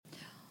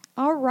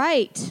All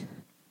right.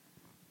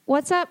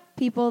 What's up,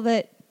 people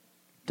that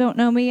don't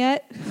know me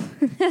yet?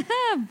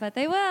 But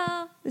they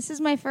will. This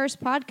is my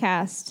first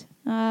podcast.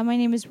 My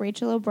name is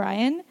Rachael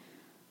O'Brien.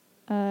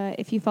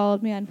 If you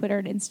followed me on Twitter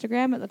and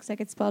Instagram, it looks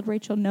like it's spelled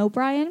Rachel No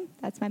Bryan.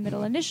 That's my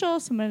middle initial.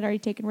 Someone had already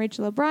taken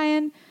Rachael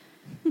O'Brien.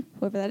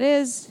 Whoever that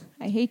is,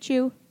 I hate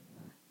you.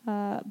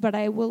 But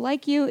I will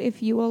like you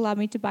if you will allow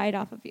me to buy it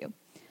off of you.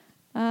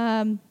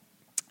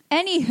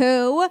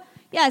 Anywho,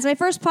 yeah, it's my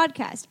first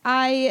podcast.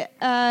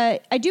 I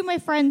do my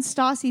friend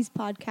Stassi's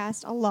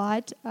podcast a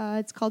lot.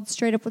 It's called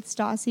Straight Up with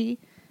Stassi.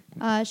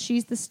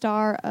 She's the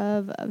star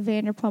of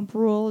Vanderpump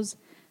Rules,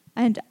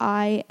 and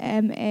I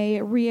am a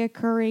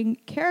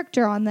reoccurring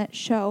character on that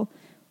show.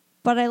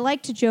 But I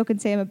like to joke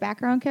and say I'm a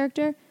background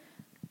character.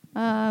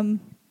 I'm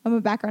a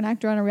background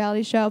actor on a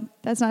reality show.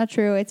 That's not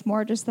true. It's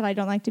more just that I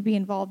don't like to be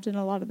involved in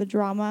a lot of the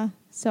drama,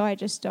 so I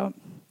just don't.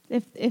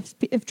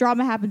 If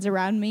drama happens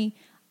around me,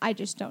 I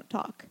just don't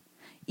talk.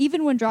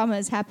 Even when drama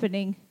is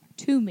happening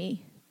to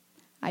me,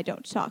 I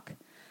don't talk.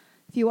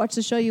 If you watch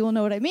the show, you will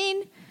know what I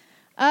mean.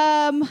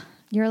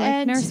 You're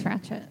like Nurse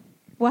Ratched.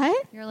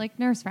 What? You're like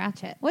Nurse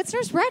Ratched. What's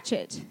Nurse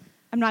Ratched?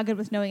 I'm not good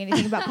with knowing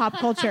anything about pop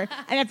culture.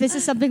 And if this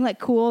is something like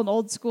cool and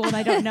old school and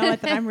I don't know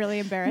it, then I'm really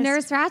embarrassed.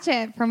 Nurse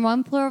Ratched from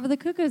One Flew Over the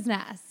Cuckoo's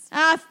Nest.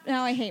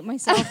 Now I hate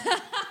myself.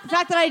 The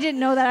fact that I didn't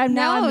know that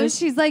I'm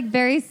she's like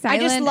very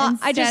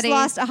silent I just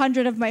lost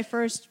 100 of my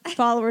first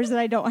followers that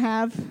I don't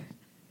have.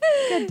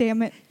 God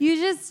damn it.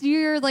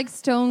 You're like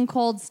stone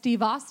cold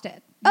Steve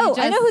Austin.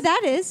 I know who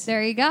that is.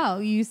 There you go.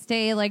 You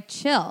stay like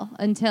chill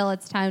until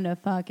it's time to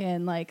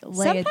fucking like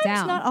lay it down.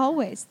 Sometimes, not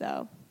always,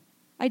 though.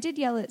 I did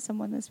yell at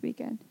someone this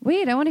weekend.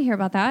 Wait, I want to hear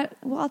about that.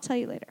 Well, I'll tell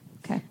you later.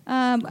 Okay.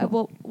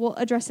 Cool. We'll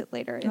address it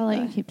later. I'll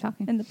let you keep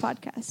talking in the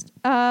podcast.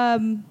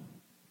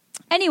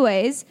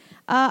 Anyways,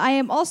 I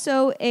am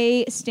also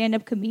a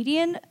stand-up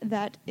comedian.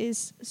 That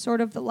is sort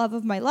of the love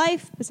of my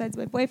life, besides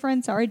my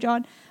boyfriend. Sorry,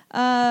 John.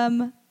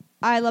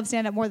 I love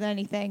stand-up more than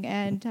anything,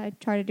 and I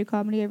try to do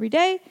comedy every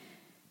day.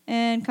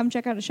 And come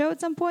check out a show at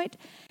some point.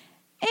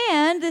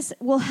 And this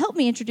will help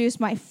me introduce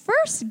my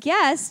first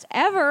guest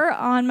ever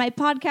on my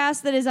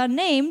podcast that is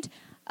unnamed,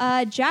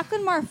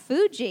 Jaclyn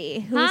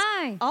Marfuggi, who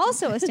is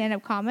also a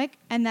stand-up comic,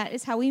 and that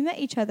is how we met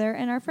each other,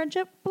 and our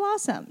friendship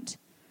blossomed.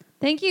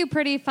 Thank you,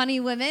 pretty funny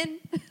women.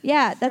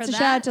 Yeah, that's a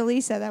shout out to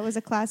Lisa. That was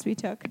a class we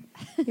took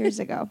years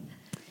ago.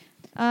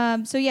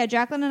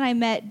 Jaclyn and I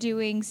met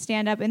doing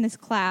stand-up in this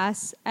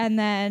class, and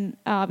then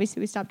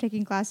obviously we stopped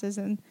taking classes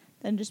and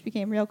then just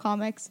became real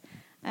comics.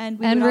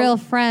 And real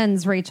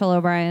friends, Rachael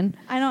O'Brien.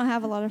 I don't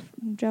have a lot of...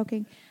 I'm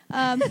joking.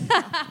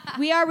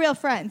 We are real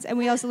friends, and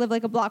we also live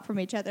like a block from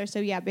each other. So,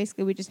 yeah,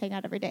 basically we just hang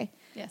out every day.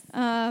 Yes.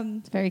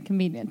 It's very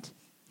convenient.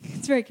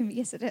 It's very convenient.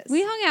 Yes, it is.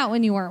 We hung out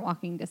when you weren't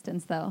walking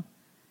distance, though.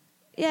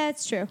 Yeah,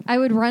 it's true. I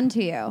would run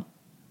to you.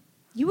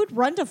 You would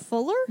run to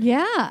Fuller?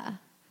 Yeah.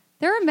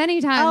 There were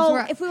many times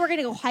where... if we were going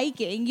to go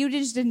hiking, you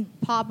just didn't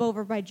pop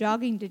over by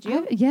jogging, did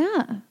you?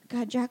 Yeah.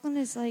 God, Jaclyn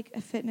is like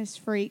a fitness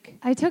freak.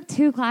 I took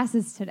 2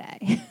 classes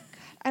today.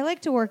 I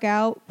like to work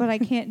out, but I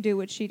can't do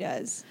what she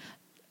does.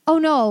 Oh,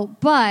 no,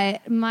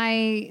 but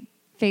my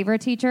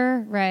favorite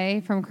teacher,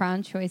 Ray from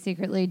Crunch, who I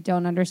secretly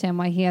don't understand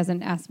why he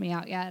hasn't asked me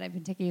out yet. I've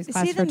been taking his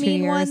class for 2 years. Is he the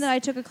mean one that I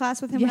took a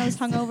class with him when I was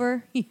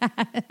hungover? Yeah.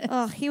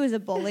 Oh, he was a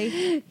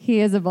bully.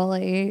 He is a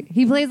bully.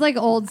 He plays like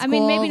old school. I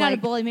mean, maybe not a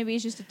bully. Maybe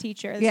he's just a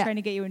teacher that's trying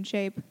to get you in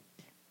shape.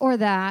 Or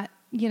that.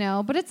 You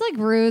know, but it's like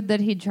rude that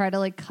he'd try to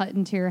like cut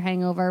into your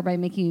hangover by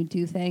making you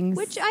do things,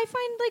 which I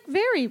find like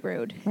very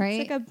rude.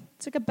 Right?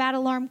 It's like a bad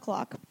alarm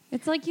clock.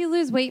 It's like you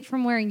lose weight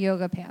from wearing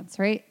yoga pants,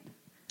 right?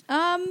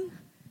 I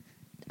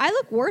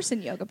look worse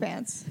in yoga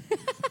pants.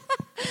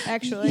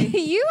 Actually,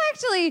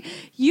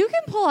 you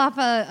can pull off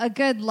a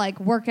good like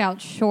workout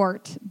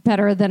short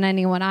better than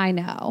anyone I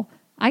know.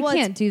 I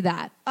can't do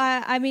that.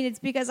 I mean, it's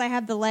because I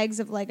have the legs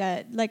of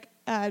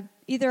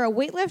either a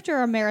weightlifter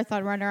or a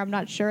marathon runner. I'm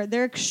not sure.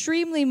 They're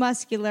extremely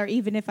muscular,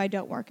 even if I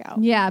don't work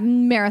out. Yeah,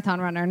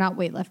 marathon runner, not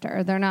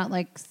weightlifter. They're not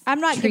like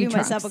I'm not giving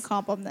trunks. myself a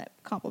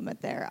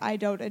compliment there. I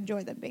don't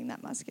enjoy them being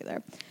that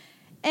muscular.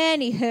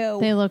 Anywho,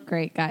 they look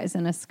great, guys,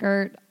 in a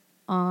skirt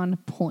on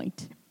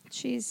point.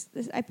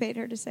 I paid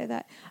her to say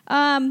that.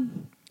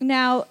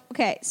 Now,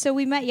 okay, so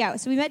we met. Yeah,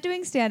 so we met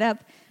doing stand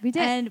up. We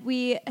did, and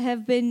we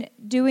have been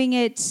doing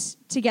it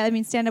together. I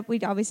mean, stand up. We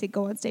obviously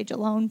go on stage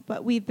alone,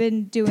 but we've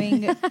been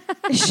doing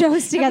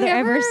shows together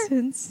ever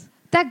since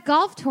that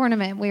golf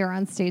tournament. We were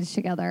on stage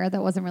together.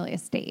 That wasn't really a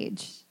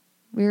stage.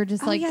 We were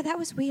just yeah, that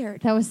was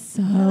weird. That was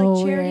so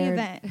like charity weird.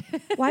 event.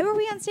 Why were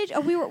we on stage?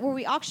 Oh, were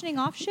we auctioning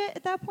off shit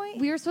at that point?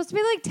 We were supposed to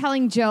be like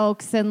telling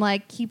jokes and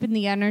like keeping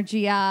the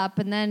energy up,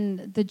 and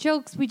then the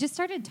jokes. We just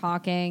started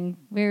talking.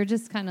 We were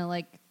just kind of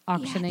like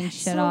auctioning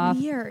shit off.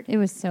 Weird. It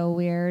was so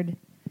weird.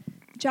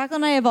 Jaclyn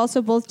and I have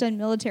also both done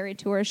military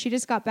tours. She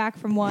just got back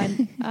from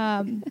one.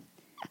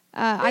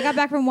 I got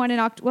back from one in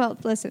October. Well,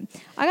 listen,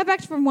 I got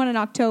back from one in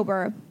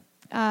October.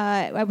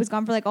 I was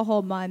gone for like a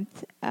whole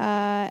month,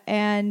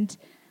 and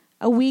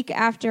a week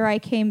after I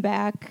came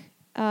back,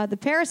 the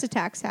Paris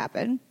attacks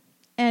happened,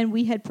 and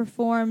we had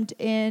performed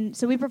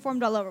so we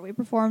performed all over. We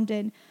performed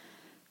in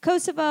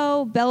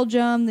Kosovo,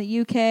 Belgium, the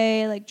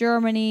UK, like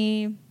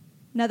Germany,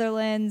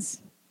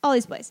 Netherlands, all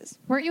these places.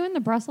 Weren't you in the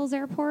Brussels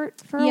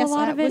airport for a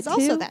lot of it was too?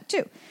 Also that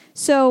too.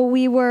 So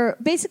we were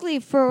basically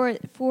for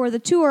the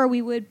tour,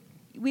 we would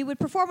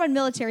perform on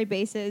military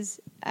bases.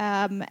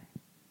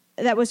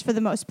 That was for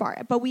the most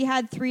part. But we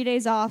had 3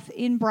 days off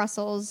in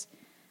Brussels,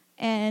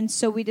 and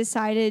so we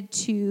decided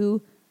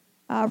to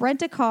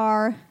rent a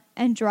car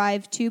and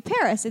drive to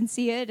Paris and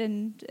see it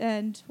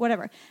and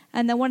whatever.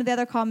 And then one of the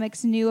other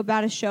comics knew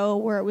about a show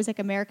where it was like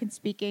American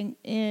speaking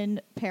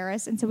in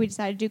Paris, and so we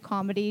decided to do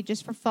comedy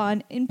just for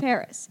fun in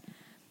Paris.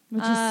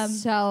 Which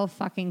is so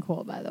fucking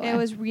cool, by the way. It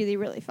was really,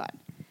 really fun.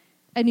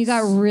 And you got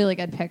really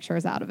good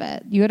pictures out of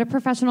it. You had a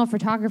professional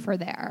photographer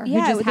there who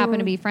just happened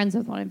to be friends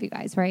with one of you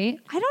guys, right?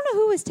 I don't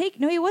know who was taking.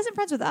 No, he wasn't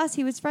friends with us.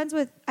 He was friends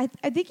with. I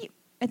think he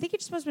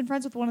just must have been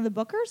friends with one of the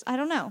bookers. I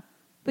don't know.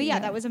 But yeah,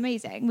 that was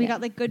amazing. We got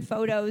like good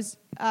photos.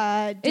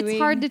 It's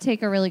hard to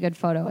take a really good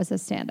photo as a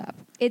stand-up.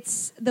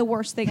 It's the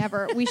worst thing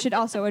ever. We should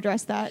also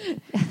address that.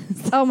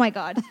 Oh my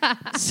God.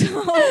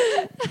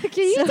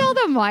 Can you tell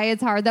them why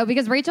it's hard though?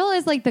 Because Rachel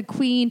is like the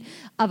queen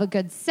of a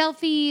good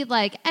selfie,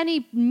 like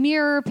any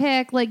mirror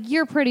pic, like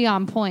you're pretty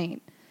on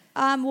point.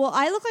 Well,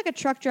 I look like a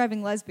truck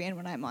driving lesbian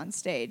when I'm on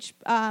stage.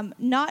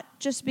 Not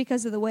just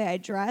because of the way I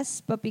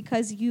dress, but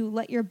because you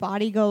let your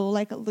body go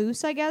like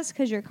loose, I guess,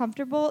 because you're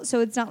comfortable. So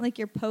it's not like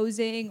you're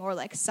posing or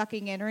like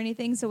sucking in or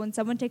anything. So when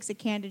someone takes a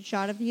candid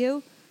shot of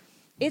you,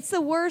 it's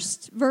the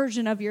worst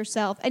version of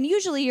yourself. And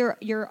usually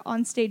you're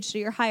on stage, so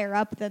you're higher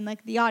up than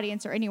like the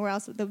audience or anywhere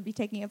else that would be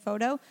taking a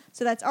photo.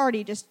 So that's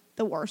already just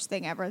the worst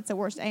thing ever. It's the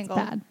worst angle.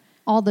 It's bad.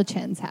 All the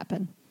chins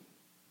happen.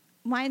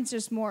 Mine's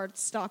just more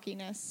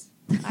stockiness.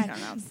 I don't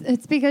know.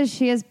 It's because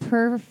she has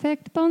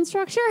perfect bone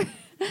structure.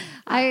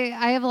 I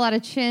have a lot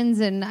of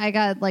chins and I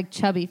got like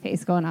chubby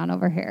face going on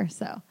over here.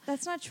 So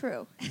that's not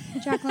true.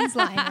 Jaclyn's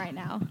lying right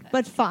now,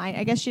 but fine.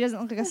 I guess she doesn't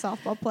look like a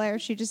softball player.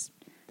 She just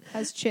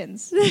has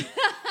chins,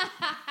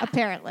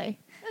 apparently.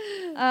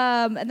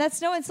 And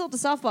that's no insult to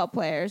softball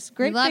players.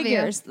 Great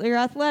figures. You're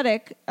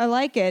athletic. I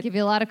like it. Give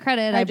you a lot of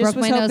credit. I broke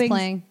my nose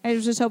playing. I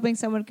was just hoping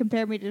someone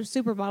compared me to a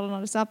supermodel,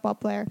 not a softball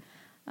player.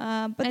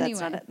 But anyway,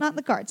 that's not in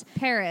the cards.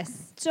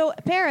 Paris. So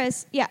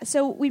Paris, yeah.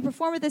 So we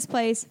perform at this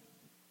place.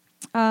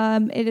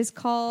 It is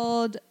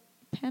called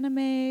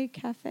Paname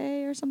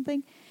Cafe or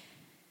something.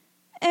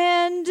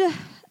 And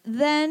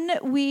then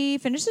we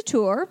finish the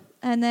tour,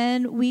 and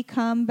then we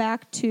come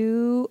back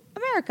to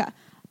America.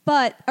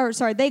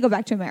 They go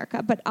back to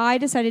America. But I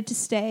decided to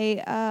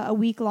stay a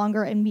week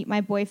longer and meet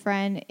my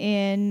boyfriend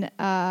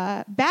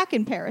back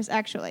in Paris,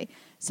 actually.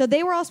 So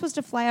they were all supposed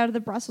to fly out of the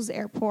Brussels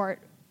airport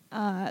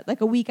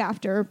like a week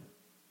after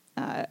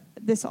the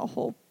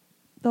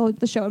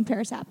show in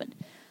Paris happened.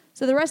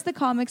 So the rest of the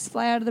comics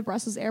fly out of the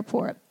Brussels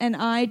airport, and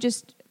I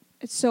just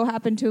so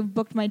happened to have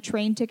booked my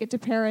train ticket to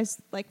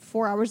Paris like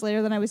 4 hours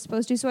later than I was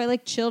supposed to. So I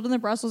like chilled in the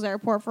Brussels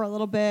airport for a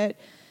little bit,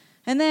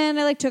 and then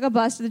I like took a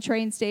bus to the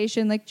train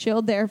station, like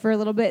chilled there for a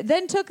little bit,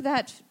 then took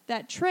that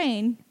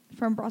train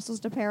from Brussels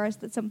to Paris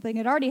that something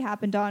had already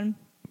happened on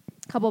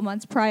a couple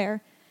months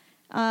prior.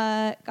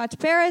 Got to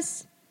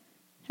Paris,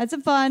 had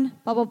some fun,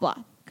 blah, blah,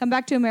 blah. Come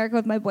back to America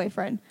with my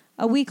boyfriend.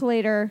 A week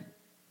later,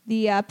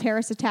 the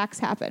Paris attacks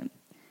happen.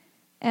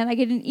 And I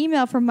get an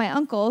email from my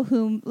uncle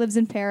who lives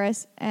in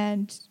Paris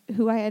and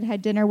who I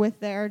had dinner with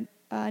there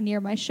near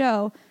my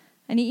show.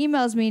 And he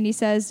emails me and he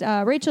says,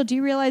 Rachel, do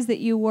you realize that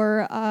you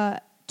were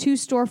 2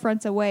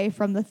 storefronts away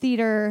from the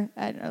theater,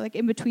 like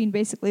in between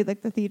basically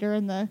like the theater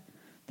and the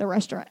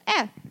restaurant?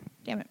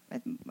 Damn it,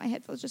 my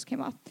headphones just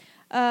came off.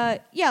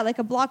 Yeah, like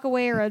a block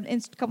away or a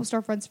couple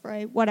storefronts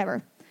for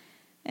whatever.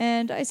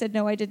 And I said,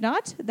 no, I did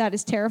not. That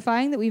is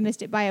terrifying that we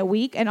missed it by a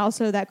week. And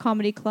also that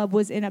comedy club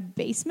was in a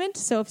basement.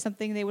 So if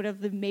something, they would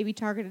have maybe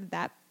targeted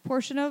that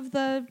portion of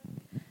the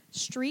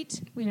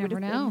street. We would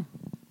have been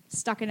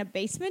stuck in a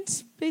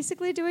basement,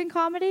 basically doing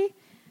comedy.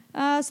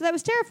 So that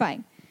was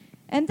terrifying.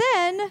 And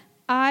then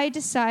I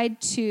decide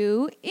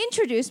to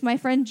introduce my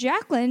friend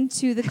Jaclyn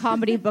to the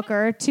comedy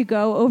booker to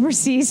go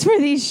overseas for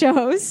these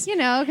shows. You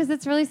know, because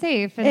it's really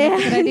safe and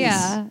it's a good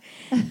idea.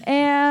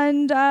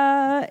 And,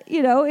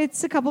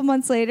 it's a couple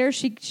months later,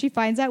 she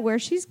finds out where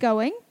she's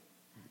going.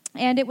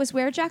 And it was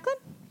where, Jaclyn?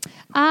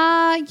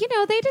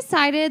 They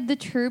decided the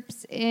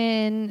troops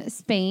in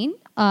Spain,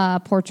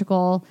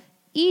 Portugal,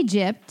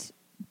 Egypt,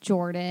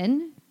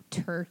 Jordan,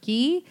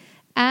 Turkey,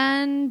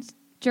 and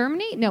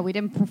Germany? No, we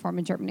didn't perform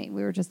in Germany.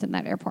 We were just in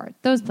that airport.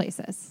 Those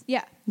places.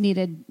 Yeah.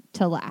 Needed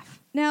to laugh.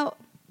 Now,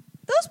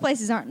 those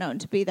places aren't known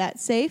to be that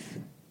safe.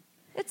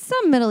 It's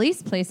some Middle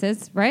East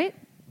places, right?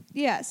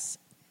 Yes.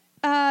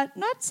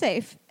 Not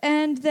safe.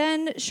 And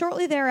then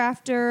shortly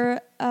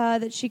thereafter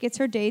that she gets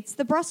her dates,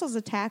 the Brussels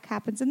attack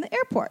happens in the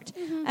airport.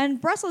 Mm-hmm. And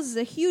Brussels is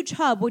a huge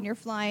hub when you're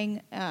flying,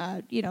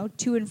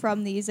 to and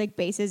from these like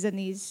bases and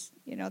these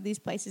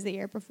places that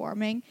you're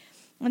performing.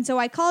 And so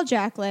I call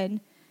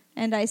Jaclyn.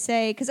 And I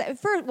say,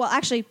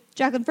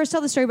 Jaclyn, first tell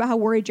the story about how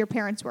worried your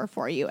parents were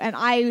for you. And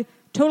I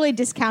totally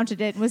discounted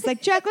it and was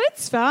like, Jaclyn,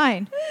 it's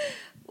fine.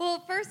 Well,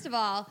 first of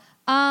all,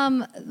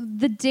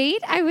 the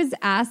date I was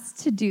asked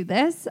to do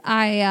this,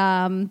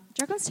 I'm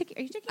Jaclyn's are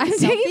you taking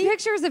taking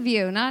pictures of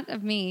you, not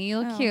of me. You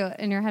look cute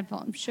in your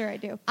headphones. I'm sure I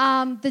do.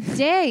 The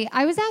day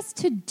I was asked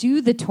to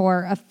do the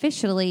tour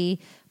officially,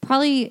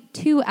 probably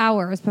 2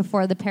 hours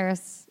before the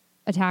Paris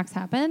attacks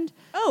happened.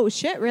 Oh,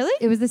 shit, really?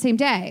 It was the same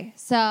day.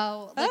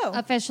 So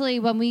officially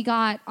when we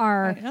got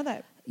our... I didn't know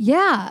that.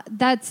 Yeah,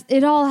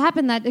 it all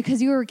happened that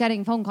because you were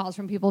getting phone calls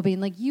from people being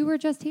like, you were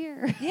just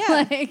here.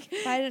 Yeah. Like,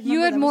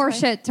 you had more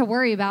shit to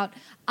worry about.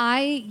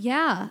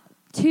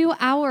 2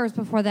 hours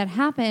before that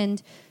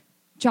happened,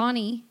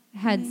 Johnny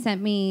had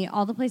sent me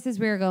all the places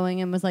we were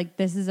going and was like,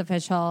 this is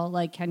official.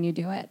 Like, can you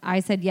do it? I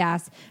said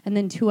yes. And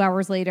then 2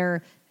 hours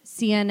later,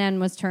 CNN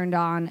was turned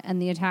on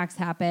and the attacks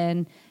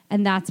happened.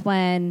 And that's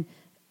when...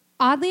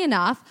 Oddly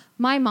enough,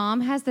 my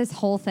mom has this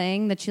whole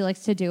thing that she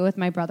likes to do with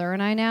my brother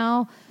and I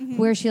now,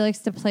 where she likes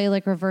to play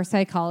like reverse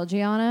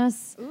psychology on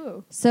us.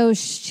 Ooh. So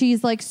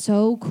she's like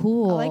so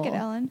cool. I like it,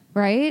 Ellen.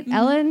 Right?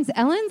 Ellen's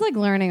like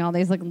learning all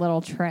these like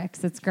little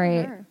tricks. It's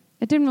great. Sure.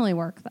 It didn't really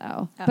work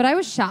though. Oh. But I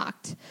was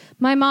shocked.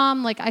 My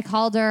mom, like, I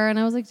called her and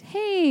I was like,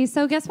 hey,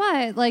 so guess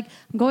what? Like,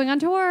 I'm going on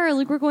tour.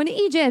 Like, we're going to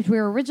Egypt. We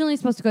were originally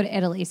supposed to go to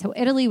Italy. So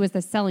Italy was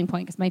the selling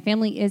point because my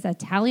family is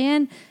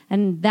Italian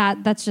and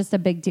that's just a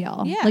big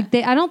deal. Yeah. Like,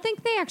 I don't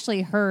think they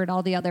actually heard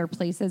all the other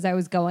places I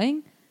was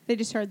going. They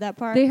just heard that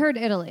part? They heard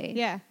Italy.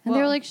 Yeah. And they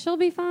were like, she'll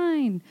be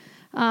fine.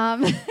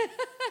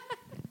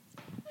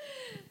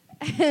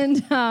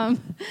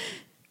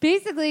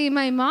 Basically,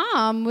 my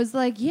mom was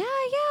like, yeah,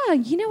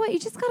 you know what? You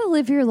just got to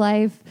live your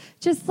life.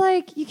 Just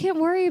like, you can't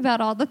worry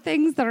about all the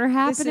things that are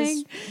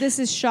happening. This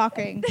is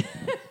shocking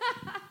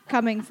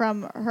coming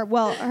from her.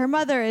 Well, her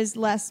mother is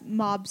less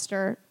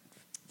mobster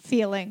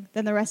feeling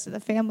than the rest of the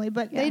family,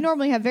 but they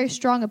normally have very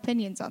strong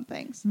opinions on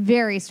things.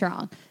 Very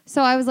strong.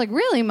 So I was like,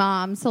 really,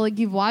 Mom? So like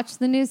you've watched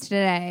the news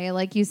today,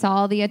 like you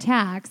saw the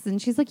attacks.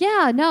 And she's like,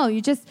 yeah, no,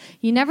 you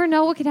never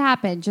know what could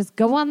happen. Just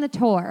go on the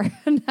tour.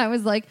 And I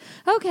was like,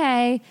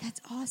 okay. That's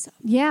awesome.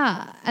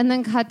 Yeah. And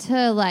then cut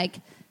to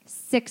like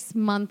 6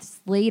 months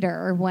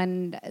later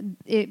when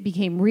it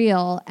became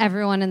real,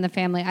 everyone in the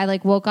family, I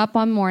like woke up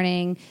one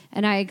morning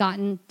and I had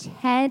gotten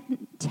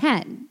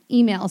 10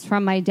 emails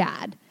from my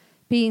dad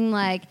being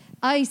like,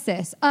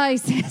 ISIS. Oh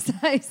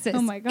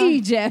my God.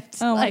 Egypt.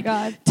 Oh like,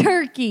 my God.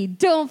 Turkey.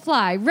 Don't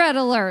fly. Red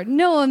alert.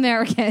 No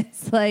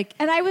Americans. Like,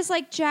 and I was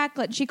like,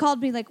 Jaclyn, she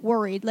called me like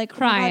worried, like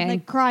crying.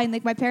 Like crying.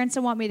 Like my parents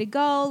don't want me to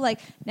go.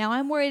 Like now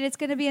I'm worried it's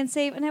going to be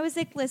unsafe. And I was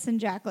like, listen,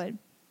 Jaclyn,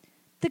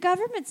 the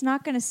government's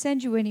not going to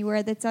send you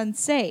anywhere that's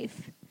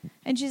unsafe.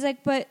 And she's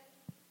like, but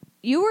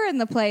you were in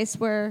the place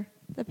where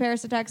the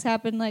Paris attacks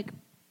happened, like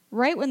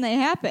right when they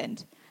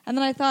happened. And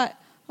then I thought,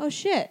 oh,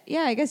 shit.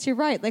 Yeah, I guess you're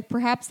right. Like,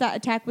 perhaps that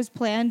attack was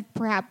planned,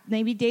 perhaps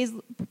maybe days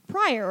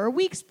prior or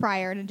weeks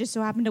prior, and it just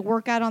so happened to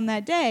work out on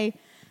that day.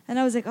 And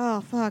I was like,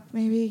 oh, fuck,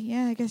 maybe.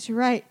 Yeah, I guess you're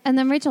right. And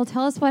then, Rachel,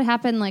 tell us what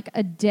happened like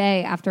a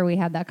day after we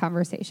had that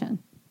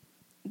conversation.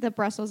 The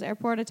Brussels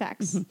airport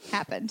attacks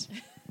happened.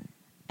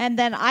 And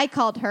then I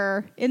called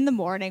her in the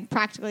morning,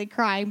 practically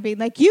crying, being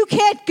like, you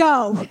can't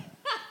go.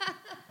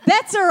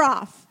 Bets are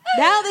off.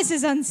 Now this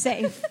is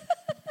unsafe.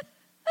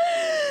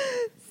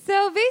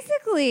 So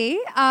basically,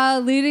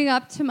 leading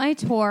up to my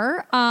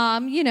tour,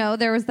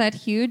 there was that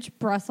huge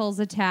Brussels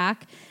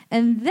attack.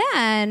 And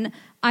then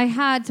we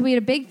had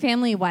a big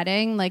family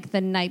wedding like the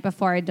night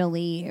before I had to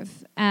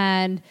leave.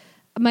 And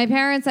my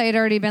parents, I had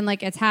already been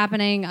like, it's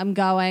happening, I'm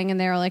going. And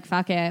they were like,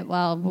 fuck it.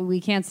 Well,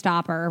 we can't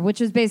stop her, which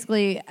is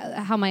basically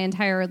how my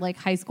entire like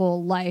high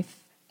school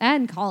life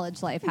and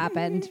college life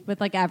happened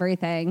with like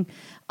everything.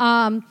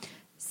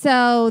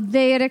 So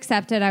they had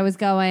accepted I was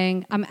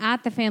going. I'm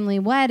at the family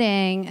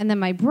wedding. And then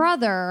my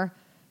brother,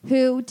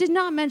 who did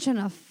not mention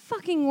a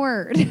fucking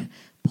word,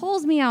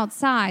 pulls me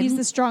outside. He's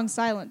the strong,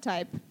 silent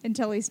type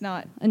until he's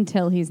not.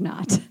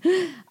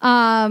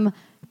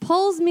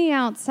 Pulls me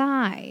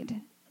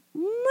outside.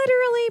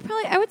 Literally,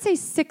 probably, I would say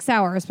 6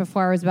 hours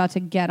before I was about to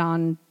get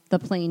on the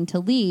plane to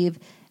leave.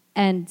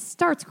 And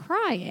starts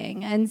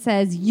crying and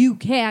says, you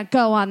can't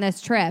go on this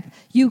trip.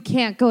 You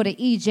can't go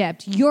to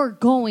Egypt. You're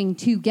going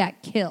to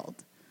get killed.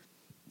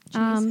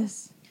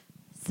 Jesus.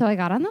 So I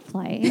got on the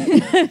flight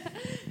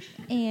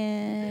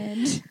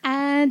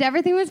and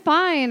everything was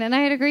fine. And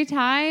I had a great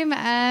time.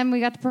 And we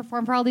got to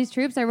perform for all these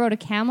troops. I rode a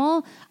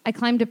camel. I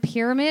climbed a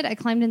pyramid. I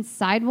climbed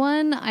inside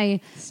one.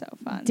 So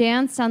fun.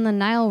 Danced on the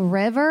Nile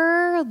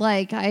River.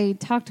 Like I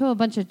talked to a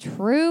bunch of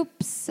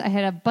troops. I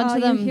had a bunch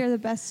of them. You hear the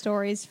best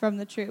stories from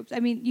the troops.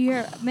 I mean, you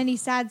hear many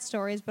sad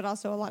stories, but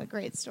also a lot of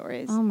great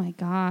stories. Oh my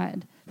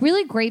God.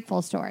 Really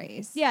grateful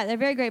stories. Yeah, they're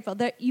very grateful.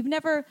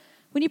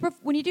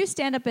 When you do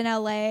stand-up in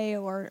L.A.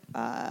 or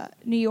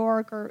New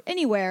York or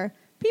anywhere,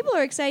 people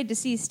are excited to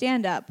see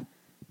stand-up,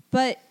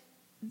 but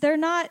they're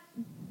not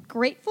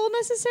grateful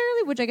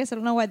necessarily, which I guess I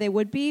don't know why they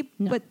would be,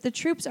 but the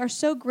troops are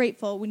so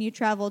grateful when you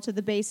travel to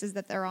the bases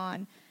that they're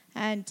on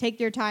and take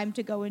your time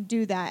to go and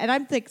do that. And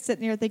I'm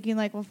sitting here thinking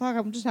like, well, fuck,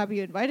 I'm just happy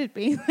you invited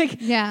me. Like,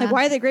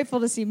 why are they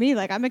grateful to see me?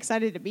 Like, I'm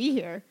excited to be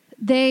here.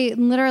 They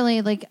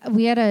literally, like,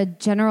 we had a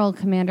general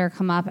commander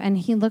come up, and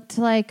he looked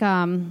like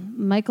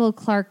Michael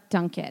Clark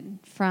Duncan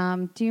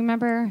from, do you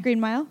remember? Green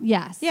Mile?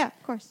 Yes. Yeah,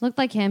 of course. Looked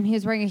like him. He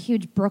was wearing a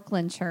huge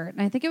Brooklyn shirt.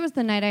 And I think it was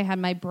the night I had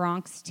my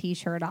Bronx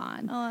t-shirt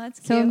on. Oh, that's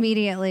cute. So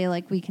immediately,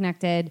 like, we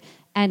connected.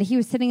 And he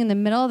was sitting in the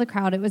middle of the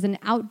crowd. It was an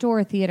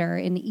outdoor theater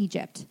in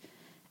Egypt.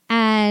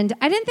 And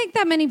I didn't think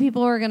that many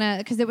people were going to,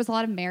 because it was a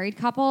lot of married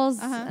couples.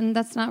 And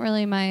that's not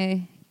really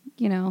my,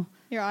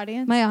 Your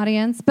audience? my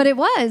audience. But it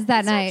was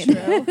that night.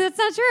 Not true. That's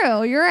not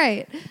true. You're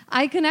right.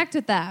 I connect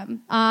with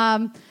them.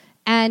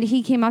 And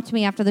he came up to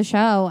me after the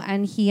show,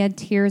 and he had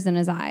tears in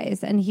his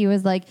eyes. And he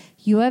was like,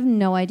 you have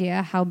no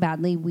idea how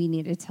badly we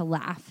needed to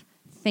laugh.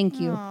 Thank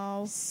you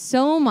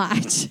so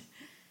much.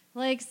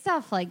 Like,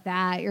 stuff like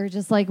that. You're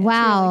just like,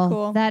 wow, really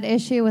cool. That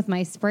issue with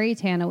my spray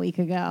tan a week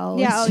ago.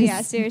 Yeah,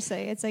 yeah,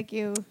 seriously. It's like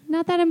you...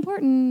 Not that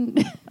important.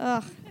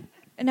 Ugh.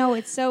 No,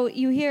 it's so...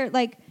 You hear,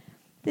 like,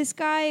 this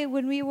guy,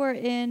 when we were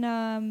in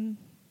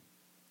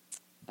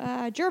Germany,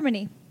 I'm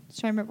trying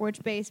to remember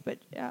which base, but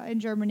in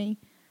Germany,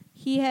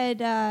 he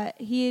had...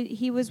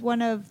 he was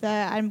one of the...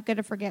 I'm going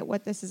to forget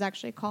what this is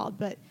actually called,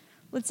 but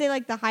let's say,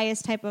 like, the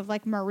highest type of,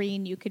 like,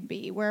 Marine you could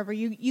be, wherever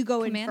you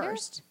go Commander? in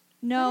first.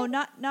 No,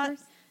 not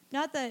First?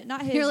 not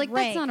his You're like,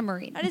 rank. that's not a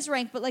Marine. Not his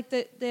rank, but like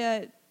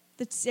the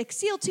like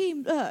SEAL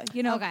team,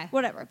 Okay.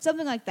 whatever,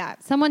 something like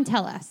that. Someone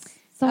tell us.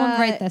 Someone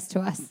write this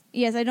to us.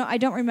 Yes, I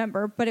don't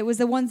remember, but it was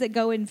the ones that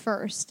go in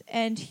first,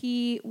 and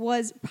he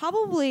was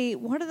probably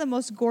one of the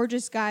most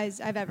gorgeous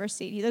guys I've ever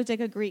seen. He looked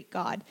like a Greek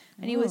god,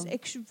 and he was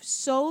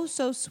so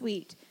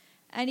sweet.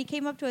 And he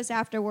came up to us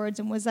afterwards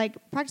and was like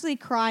practically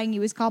crying. He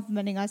was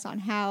complimenting us on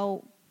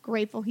how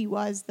grateful he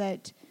was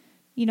that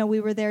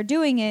we were there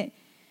doing it.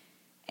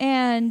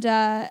 And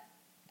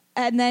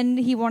then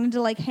he wanted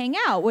to like hang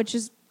out, which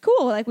is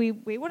cool. Like we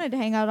wanted to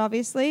hang out,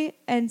 obviously.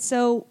 And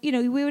so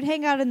we would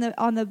hang out at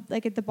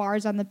the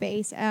bars on the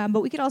base.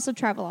 But we could also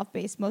travel off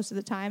base most of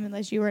the time,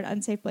 unless you were in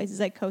unsafe places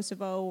like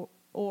Kosovo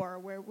or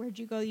where'd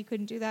you go? You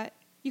couldn't do that.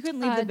 You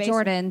couldn't leave the base.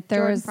 Jordan.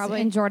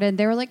 In Jordan.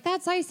 They were like,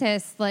 that's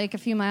ISIS, like a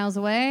few miles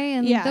away,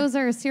 and those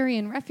are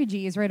Syrian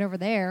refugees right over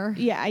there.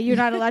 Yeah, you're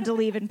not allowed to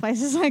leave in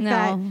places like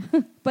that,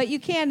 but you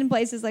can in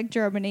places like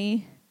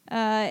Germany,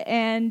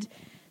 and.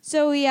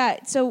 So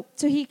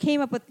he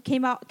came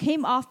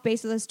off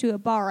base with us to a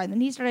bar, and then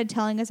he started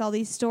telling us all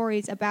these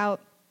stories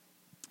about,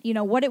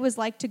 what it was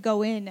like to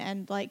go in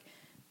and like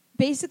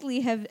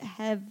basically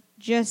have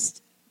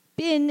just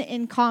been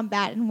in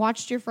combat and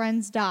watched your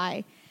friends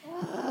die,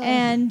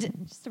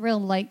 and just a real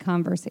light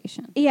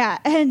conversation. Yeah,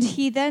 and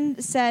he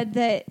then said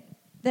that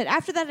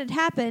after that had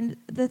happened,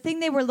 the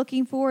thing they were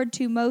looking forward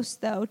to most,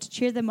 though, to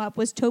cheer them up,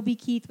 was Toby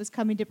Keith was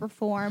coming to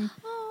perform.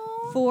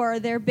 For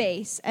their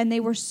base, and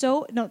they were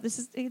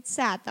it's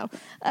sad though.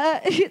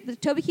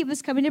 Toby Keith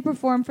was coming to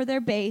perform for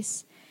their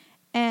base,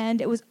 and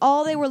it was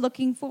all they were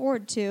looking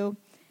forward to.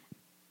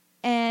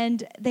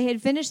 And they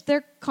had finished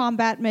their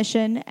combat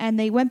mission, and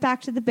they went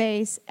back to the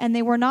base, and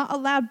they were not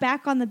allowed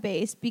back on the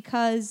base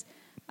because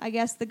I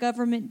guess the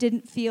government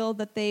didn't feel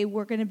that they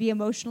were going to be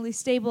emotionally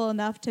stable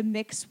enough to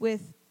mix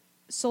with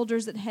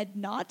soldiers that had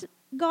not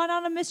gone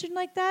on a mission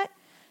like that.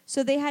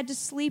 So they had to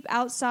sleep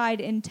outside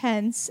in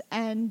tents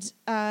and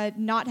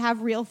not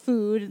have real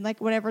food and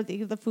like whatever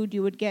the food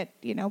you would get,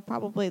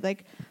 probably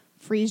like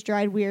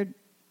freeze-dried weird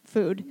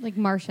food. Like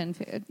Martian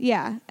food.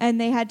 Yeah,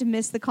 and they had to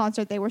miss the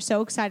concert they were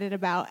so excited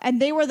about.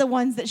 And they were the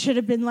ones that should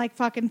have been like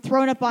fucking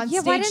thrown up on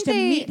stage to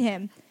meet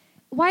him.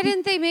 Why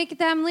didn't they make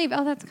them leave?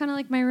 Oh, that's kind of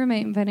like my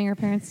roommate inviting her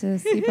parents to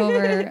sleep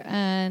over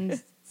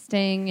and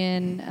staying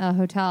in a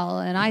hotel,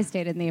 and I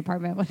stayed in the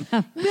apartment with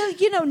them.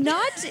 Well,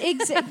 not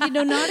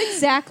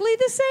exactly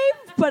the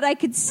same, but I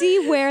could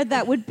see where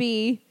that would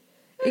be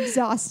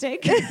exhausting.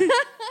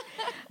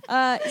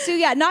 So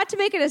yeah, not to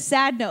make it a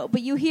sad note,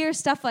 but you hear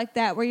stuff like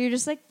that where you're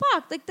just like,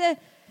 fuck, like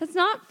that's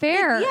not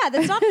fair.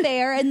 That's not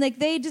fair, and like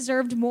they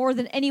deserved more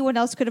than anyone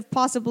else could have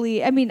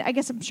possibly. I mean, I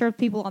guess I'm sure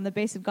people on the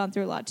base have gone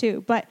through a lot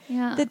too, but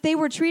that they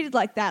were treated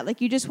like that.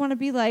 Like you just want to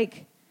be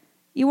like.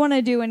 You want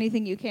to do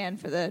anything you can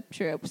for the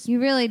troops.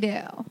 You really do.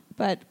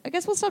 But I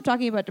guess we'll stop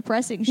talking about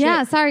depressing shit.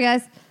 Yeah, sorry,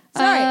 guys.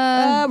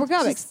 Sorry, we're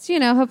comics.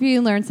 Just, hope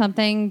you learned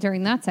something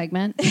during that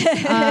segment.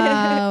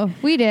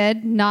 We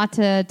did, not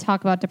to talk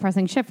about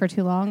depressing shit for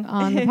too long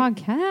on the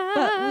podcast.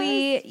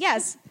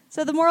 But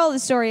So the moral of the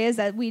story is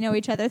that we know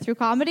each other through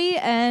comedy,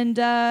 and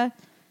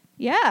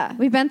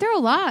we've been through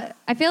a lot.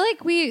 I feel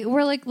like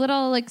we're like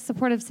little like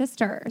supportive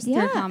sisters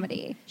through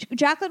comedy.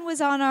 Jaclyn was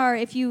on our.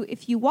 If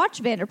you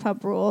watch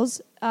Vanderpump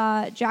Rules,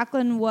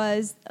 Jaclyn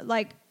was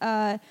like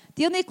the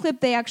only clip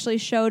they actually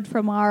showed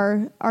from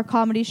our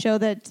comedy show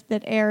that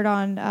aired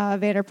on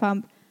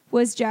Vanderpump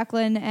was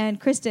Jaclyn and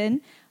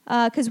Kristen,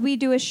 because we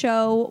do a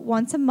show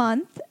once a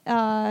month.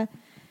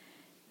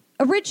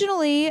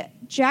 Originally,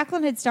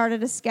 Jaclyn had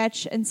started a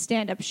sketch and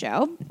stand-up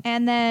show,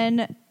 and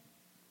then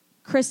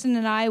Kristen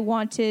and I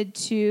wanted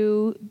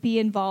to be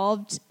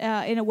involved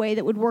in a way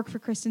that would work for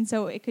Kristen,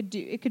 so it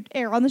could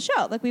air on the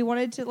show. Like we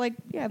wanted to,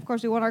 of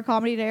course, we want our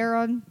comedy to air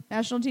on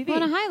national TV. You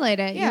want to highlight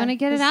it. You want to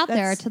get it out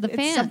there to the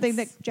fans. It's something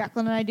that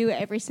Jaclyn and I do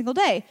every single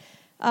day.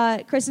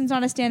 Kristen's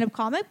not a stand-up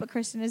comic, but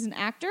Kristen is an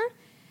actor.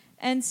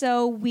 And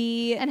so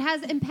and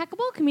has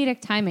impeccable comedic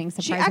timing,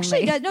 surprisingly. She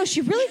actually does. No,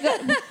 she really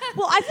good.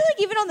 Well, I feel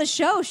like even on the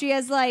show, she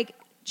has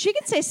she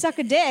can say suck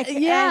a dick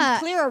and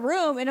clear a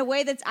room in a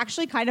way that's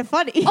actually kind of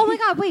funny. Oh my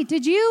God, wait,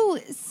 did you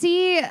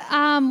see,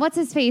 what's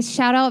his face,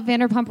 shout out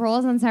Vanderpump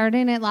Rules on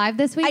Saturday Night Live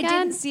this weekend? I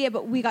didn't see it,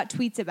 but we got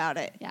tweets about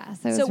it. Yeah,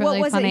 so it was really what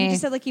was funny. it? He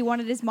just said he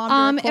wanted his mom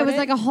to record it was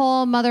like a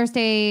whole Mother's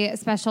Day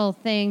special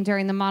thing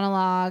during the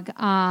monologue,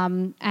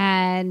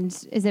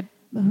 and is it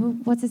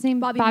what's his name?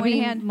 Bobby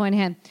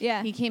Moynihan.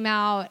 Yeah. He came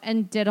out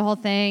and did a whole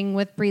thing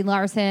with Brie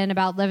Larson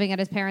about living at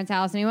his parents'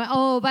 house. And he went,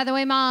 oh, by the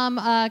way, Mom,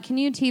 can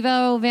you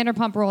TiVo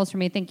Vanderpump Rules for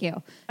me? Thank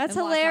you. That's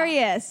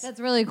hilarious.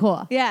 That's really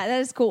cool. Yeah, that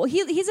is cool.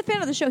 He's a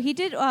fan of the show. He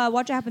did Watch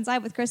What Happens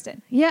Live with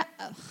Kristen. Yeah.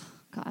 Ugh,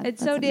 God, and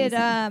so did,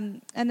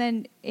 and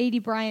then A.D.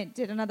 Bryant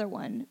did another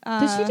one.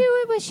 Did she do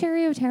it with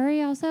Sherry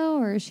O'Terry also,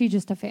 or is she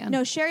just a fan?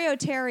 No, Sherry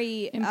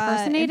O'Terry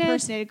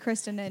impersonated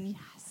Kristen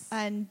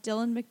and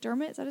Dylan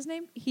McDermott, is that his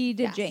name? He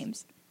did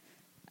James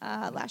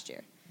last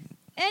year.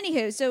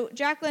 Anywho, so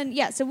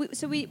Jaclyn,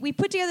 so we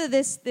put together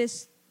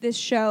this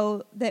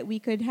show that we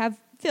could have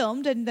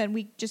filmed, and then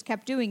we just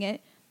kept doing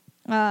it,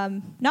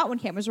 not when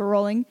cameras were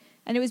rolling,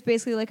 and it was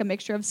basically like a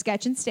mixture of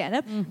sketch and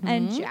stand-up,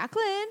 and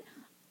Jaclyn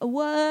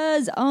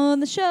was on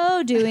the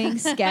show doing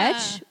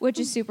sketch, which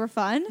is super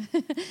fun.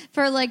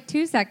 For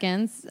 2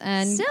 seconds.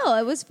 And still,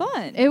 it was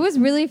fun. It was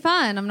really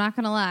fun. I'm not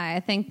going to lie. I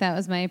think that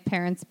was my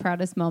parents'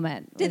 proudest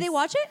moment. Did they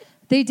watch it?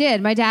 They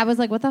did. My dad was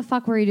like, what the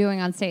fuck were you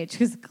doing on stage?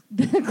 Because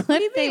the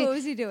clip what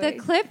was he doing? The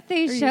clip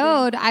they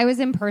showed, I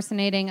was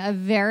impersonating a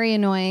very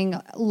annoying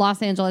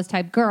Los Angeles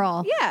type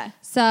girl. Yeah.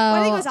 So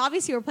I think it was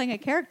obvious you were playing a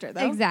character,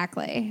 though.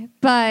 Exactly.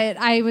 But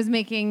I was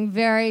making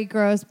very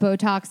gross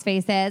Botox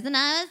faces, and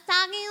I was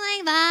talking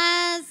like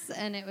this.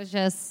 And it was,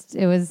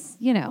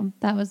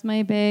 that was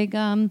my big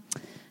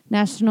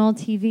national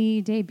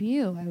TV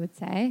debut, I would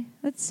say.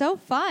 That's so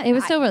fun. It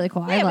was still really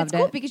cool. I loved it.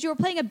 It's cool because you were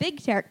playing a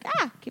big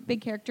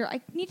character.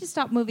 I need to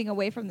stop moving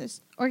away from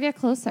this. Or get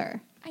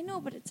closer. I know,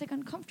 but it's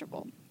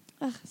uncomfortable.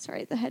 Ugh,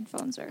 sorry, the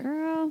headphones are...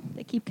 Girl.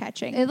 They keep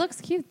catching. It looks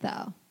cute,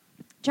 though.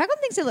 Jaclyn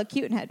thinks they look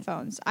cute in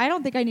headphones. I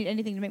don't think I need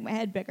anything to make my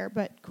head bigger,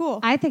 but cool.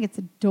 I think it's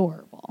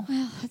adorable.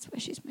 Well, that's why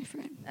she's my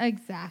friend.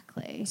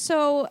 Exactly.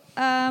 So,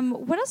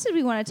 what else did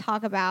we want to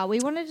talk about? We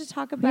wanted to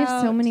talk about... We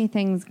have so many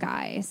things,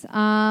 guys.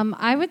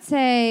 I would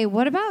say,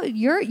 what about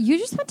you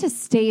just went to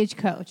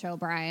Stagecoach,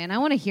 O'Brien. I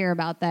want to hear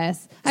about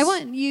this. I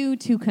want you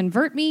to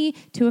convert me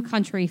to a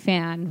country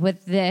fan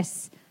with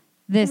this.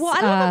 Well, I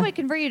don't know if I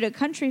convert you to a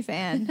country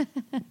fan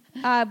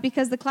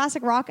because the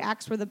classic rock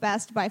acts were the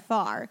best by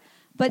far.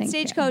 But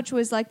Stagecoach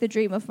was like the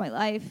dream of my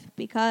life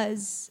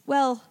because,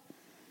 well,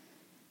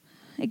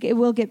 it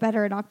will get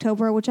better in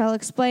October, which I'll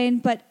explain.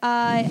 But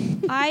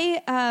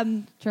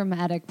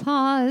dramatic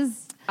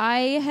pause. I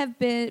have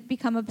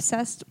become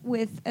obsessed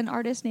with an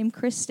artist named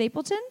Chris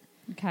Stapleton.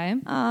 Okay.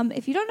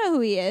 If you don't know who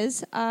he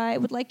is, I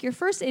would like your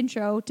first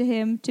intro to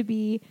him to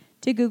be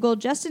to Google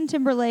Justin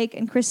Timberlake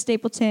and Chris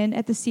Stapleton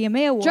at the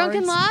CMA Awards. Drunk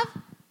in Love?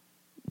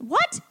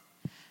 What?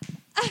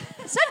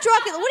 It's not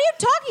drunk. What are you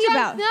talking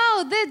about?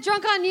 No, the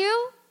Drunk on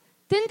You?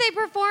 Didn't they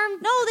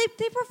perform? No,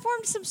 they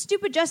performed some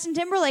stupid Justin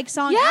Timberlake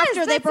song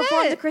after they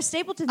performed the Chris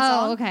Stapleton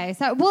song. Oh, okay.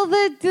 So, well,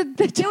 there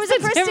was a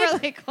Chris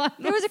Timberlake one.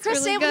 There was a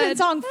Chris Stapleton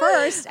song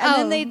first,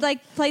 and then they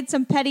played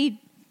some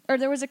petty. Or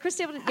there was a Chris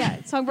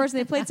Stapleton song first,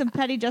 and they played some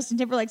petty Justin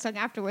Timberlake song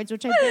afterwards,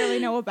 which I barely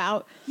know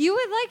about. You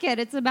would like it.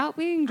 It's about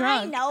being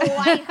drunk. I know.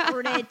 I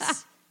heard it.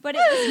 But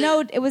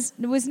it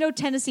was no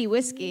Tennessee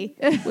whiskey,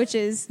 which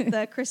is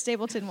the Chris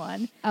Stapleton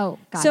one. Oh,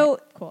 got it. So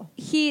cool.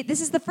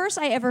 This is the first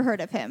I ever heard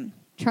of him.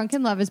 Drunk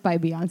in Love is by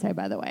Beyonce,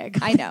 by the way.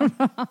 I know.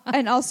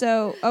 And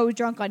also,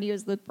 Drunk on You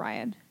is Luke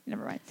Bryan.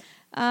 Never mind.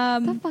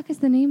 What the fuck is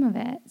the name of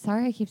it?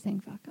 Sorry, I keep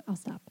saying fuck. I'll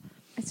stop.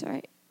 It's all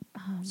right.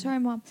 Sorry,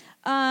 Mom.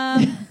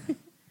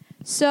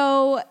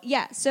 So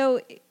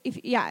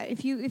if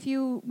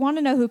you want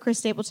to know who Chris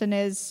Stapleton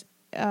is,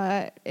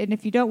 and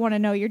if you don't want to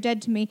know, you're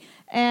dead to me.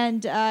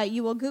 And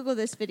you will Google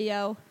this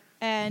video,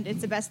 and it's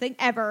the best thing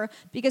ever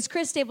because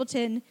Chris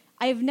Stapleton,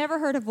 I've never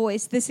heard a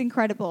voice this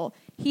incredible.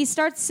 He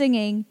starts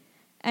singing,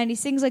 and he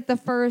sings like the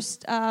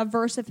first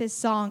verse of his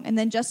song, and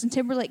then Justin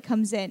Timberlake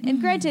comes in.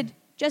 And granted,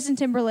 Justin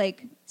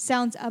Timberlake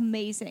sounds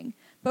amazing,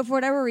 but for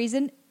whatever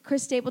reason,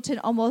 Chris Stapleton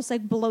almost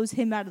like blows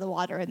him out of the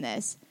water in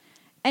this.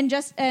 And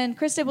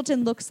Chris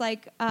Stapleton looks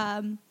like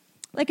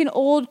like an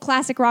old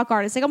classic rock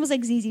artist, like almost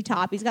like ZZ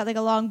Top. He's got like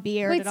a long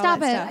beard. Wait, and stop all it.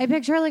 that stuff. I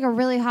picture like a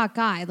really hot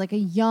guy, like a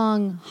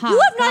young, hot You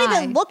have not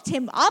guy. even looked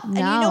him up, and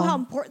you No. know how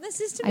important this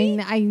is to me?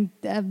 I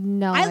have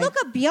no I look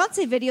up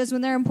Beyonce videos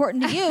when they're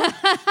important to you. And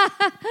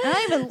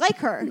I don't even like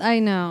her. I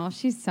know.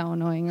 She's so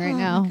annoying right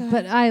now. God.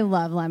 But I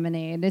love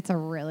Lemonade. It's a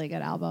really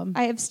good album.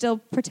 I have still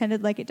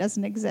pretended like it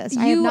doesn't exist.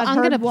 I have not I'm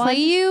heard gonna one. play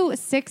you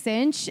 6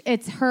 Inch.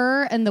 It's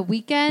her and The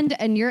Weeknd,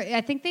 and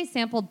I think they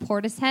sampled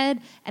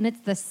Portishead, and it's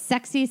the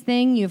sexiest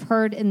thing you've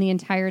heard in the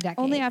entire decade.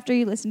 Only after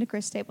you listen to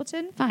Chris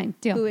Stapleton, Fine,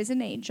 deal. who is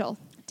an angel.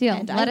 Deal.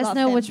 And Let I us love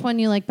know him. which one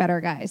you like better,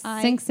 guys.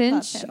 I 6 love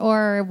Inch him.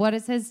 or what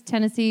is his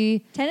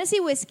Tennessee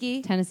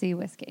Whiskey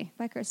Whiskey.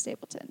 by Chris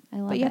Stapleton. I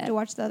love but you have it. to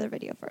watch the other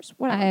video first.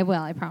 Whatever. I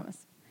will. I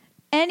promise.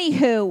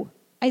 Anywho,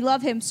 I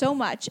love him so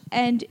much,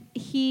 and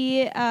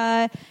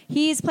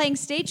he's playing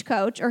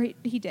Stagecoach, or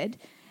he did.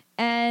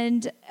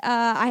 And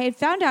I had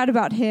found out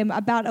about him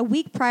about a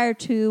week prior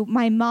to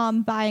my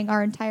mom buying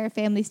our entire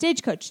family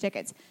Stagecoach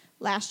tickets.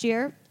 Last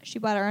year, she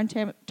bought our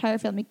entire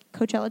family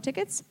Coachella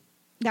tickets.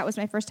 That was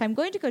my first time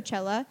going to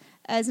Coachella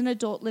as an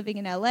adult living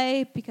in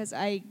LA because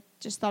I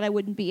just thought I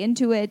wouldn't be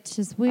into it. It's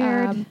just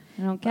weird.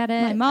 I don't get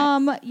it. My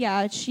mom,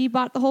 she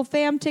bought the whole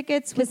fam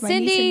tickets with my niece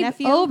and Cindy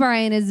nephew.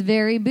 O'Brien is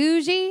very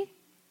bougie,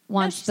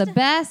 wants she's the not.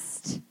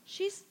 best.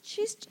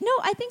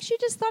 I think she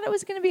just thought it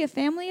was going to be a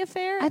family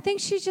affair. I think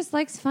she just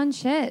likes fun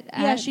shit.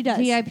 Yeah, at she does.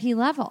 VIP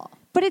level.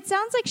 But it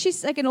sounds like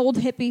she's like an old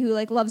hippie who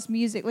like loves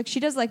music. Like she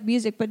does like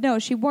music, but no,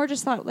 she more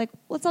just thought like,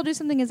 let's all do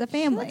something as a She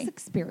family. likes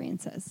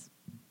experiences.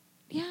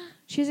 Yeah,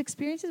 she has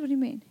experiences. What do you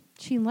mean?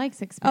 She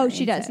likes Oh, experiences.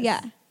 she does. Yeah,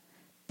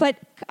 but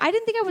I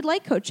didn't think I would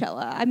like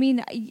Coachella. I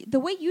mean, the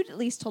way you at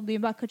least told me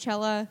about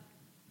Coachella.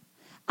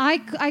 I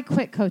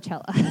quit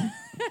Coachella.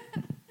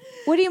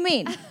 What do you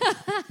mean?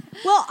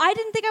 Well, I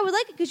didn't think I would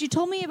like it because you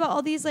told me about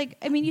all these like.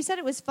 I mean, you said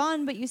it was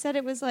fun, but you said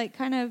it was like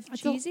kind of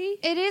cheesy.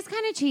 It is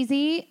kind of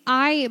cheesy.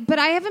 But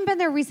I haven't been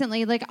there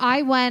recently. Like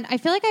I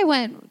feel like I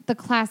went the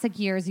classic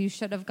years you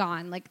should have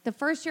gone. Like the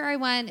first year I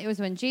went, it was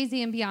when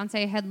Jay-Z and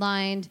Beyonce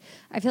headlined.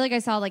 I feel like I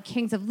saw like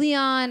Kings of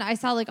Leon. I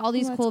saw like all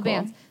these that's cool cool.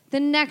 bands. The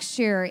next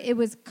year, it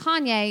was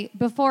Kanye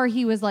before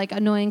he was like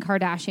annoying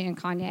Kardashian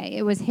Kanye.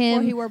 It was him.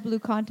 Or he wore blue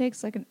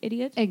contacts like an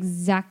idiot.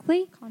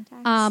 Exactly.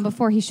 Contacts.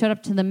 Before he showed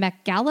up to the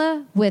Met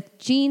Gala with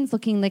jeans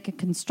looking like a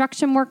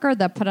construction worker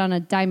that put on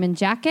a diamond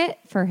jacket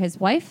for his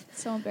wife.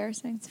 So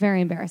embarrassing. It's very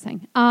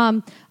embarrassing.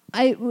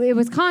 It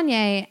was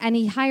Kanye, and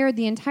he hired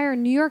the entire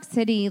New York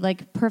City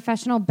like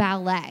professional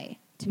ballet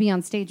to be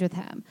on stage with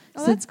him.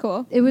 Oh, that's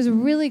cool. It was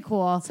really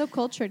cool. So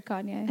cultured,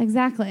 Kanye.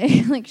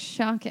 Exactly. Like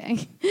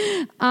shocking.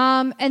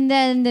 And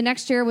then the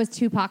next year was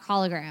Tupac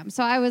hologram.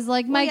 So I was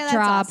like, mic yeah, that's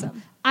drop.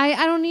 awesome.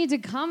 I don't need to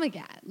come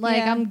again. Like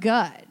Yeah. I'm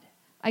good.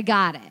 I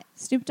got it.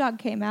 Snoop Dogg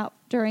came out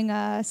during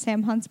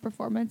Sam Hunt's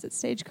performance at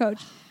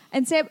Stagecoach,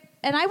 and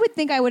I would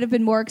think I would have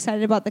been more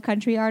excited about the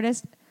country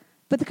artist,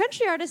 but the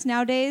country artist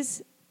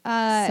nowadays,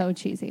 So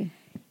cheesy.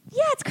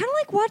 yeah, it's kind of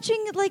like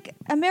watching like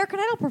American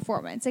Idol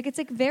performance. Like it's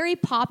like very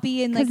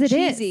poppy and like Because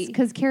cheesy.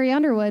 Because Carrie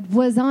Underwood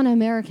was on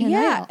American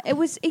Yeah, Idol. it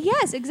was.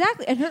 Yes,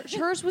 exactly. And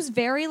hers was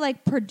very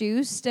like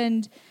produced,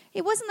 and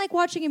it wasn't like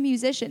watching a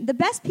musician. The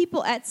best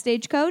people at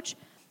Stagecoach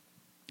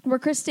were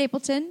Chris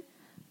Stapleton.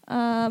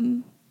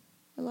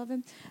 I love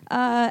him.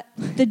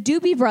 The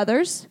Doobie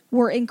Brothers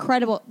were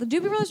incredible. The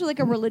Doobie Brothers were like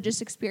a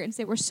religious experience.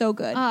 They were so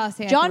good. See, I have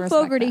to John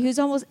respect Fogerty, that. who's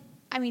almost,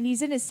 I mean,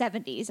 he's in his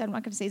 70s. I'm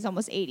not going to say he's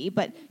almost 80,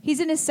 but he's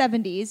in his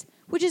 70s,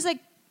 which is like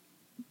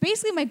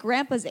basically my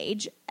grandpa's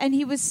age. And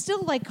he was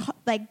still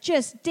like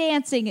just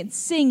dancing and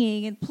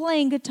singing and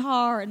playing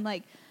guitar and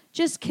like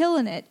just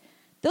killing it.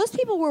 Those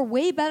people were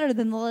way better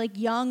than the like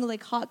young,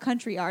 like hot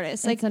country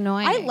artists. Like It's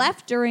annoying. I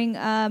left during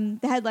the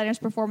headliners'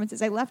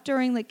 performances. I left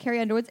during like Carrie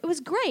Underwood's. It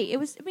was great.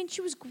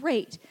 She was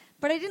great,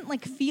 but I didn't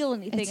like feel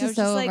anything. It's I was just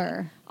just over.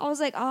 like, I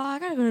was like, oh, I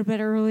gotta go to bed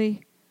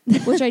early,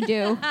 which I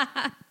do.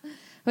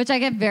 Which I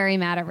get very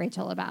mad at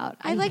Rachel about.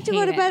 I like to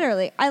go to hate bed it.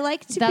 early. I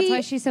like to That's be.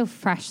 why she's so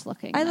fresh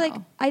looking. I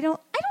though. don't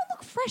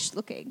look fresh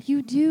looking.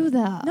 You do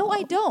though. No,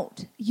 I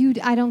don't.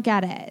 I don't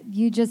get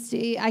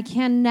it. I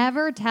can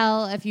never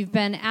tell if you've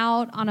been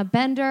out on a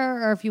bender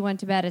or if you went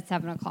to bed at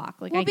 7 o'clock.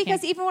 Like, Well, I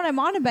because can't. even when I'm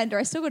on a bender,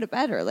 I still go to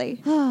bed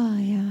early. Oh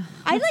yeah.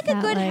 I What's like a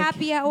that good like?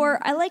 happy hour.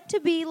 I like to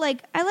be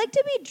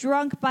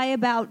drunk by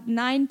about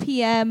 9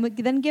 p.m.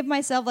 Then give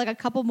myself like a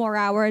couple more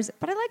hours.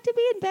 But I like to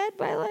be in bed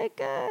by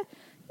like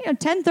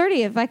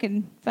 10:30 if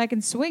I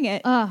can swing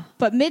it. Ugh.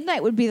 But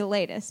midnight would be the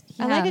latest.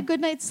 I Yeah. like a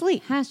good night's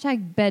sleep.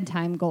 Hashtag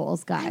bedtime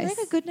goals, guys. I like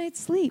a good night's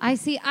sleep.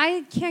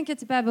 I can't get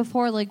to bed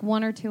before like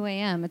 1 or 2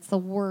 a.m. It's the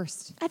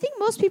worst. I think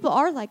most people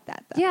are like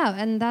that though. Yeah,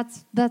 and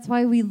that's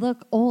why we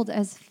look old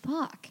as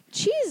fuck.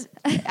 She's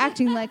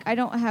acting like I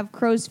don't have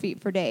crow's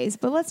feet for days.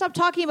 But let's stop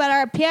talking about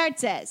our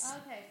appearances.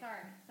 Okay,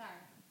 sorry.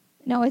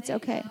 No, it's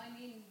okay.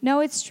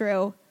 No, it's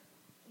true.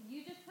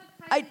 You just put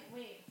I-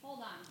 wait, hold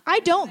on. I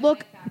don't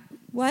look.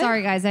 What?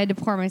 Sorry, guys. I had to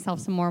pour myself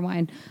some more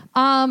wine.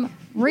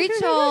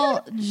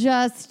 Rachel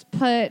just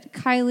put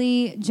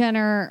Kylie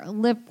Jenner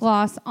lip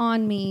gloss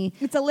on me.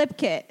 It's a lip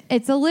kit.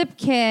 It's a lip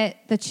kit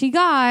that she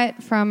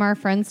got from our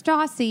friend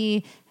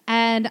Stassi.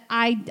 And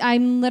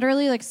I'm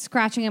literally like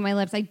scratching at my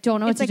lips. I don't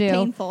know what to do. It's like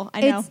painful.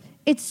 I know.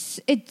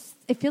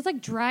 It feels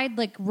like dried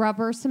like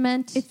rubber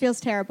cement. It feels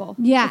terrible.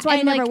 Yeah. That's why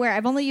I never like, wear it.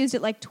 I've only used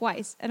it like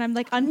twice. And I'm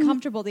like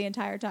uncomfortable the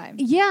entire time.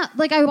 Yeah.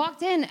 Like I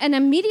walked in and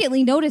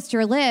immediately noticed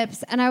your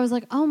lips. And I was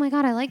like, oh my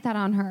God, I like that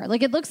on her.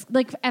 Like it looks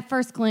like at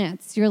first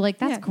glance, you're like,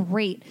 that's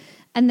great.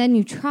 And then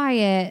you try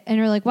it and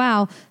you're like,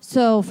 wow.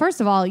 So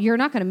first of all, you're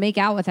not going to make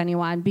out with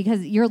anyone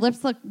because your lips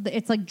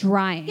it's like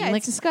drying. Yeah, like,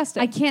 it's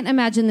disgusting. I can't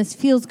imagine this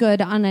feels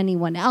good on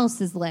anyone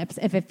else's lips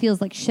if it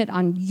feels like shit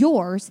on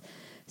yours.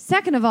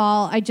 Second of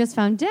all, I just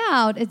found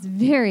out it's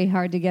very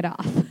hard to get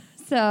off.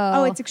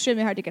 So it's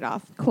extremely hard to get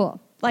off. Cool.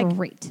 Like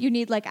great. You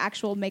need like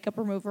actual makeup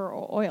remover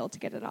or oil to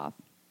get it off.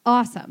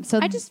 Awesome. So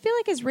I just feel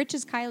like as rich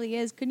as Kylie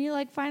is, couldn't you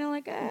like find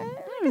like a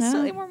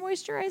slightly more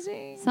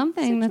moisturizing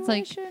something that's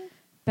like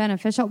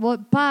beneficial. Well,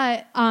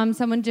 but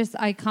someone just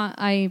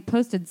I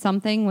posted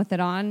something with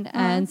it on,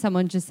 and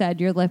someone just said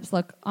your lips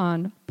look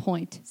on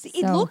point. See,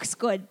 it looks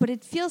good, but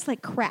it feels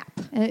like crap.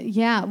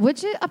 Yeah,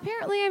 which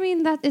apparently, I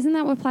mean, isn't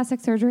that what plastic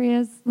surgery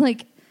is?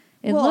 Like,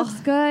 it looks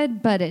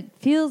good, but it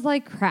feels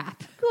like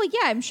crap. Well,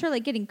 yeah, I'm sure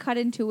like getting cut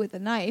into with a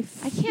knife.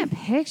 I can't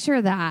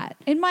picture that.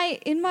 In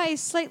my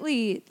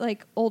slightly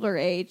like older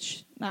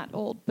age, not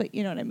old, but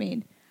you know what I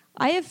mean.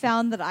 I have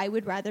found that I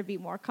would rather be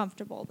more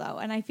comfortable, though,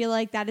 and I feel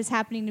like that is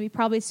happening to me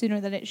probably sooner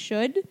than it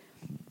should.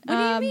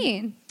 What do you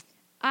mean?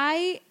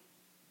 I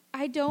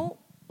don't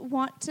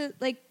want to,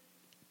 like,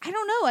 I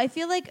don't know. I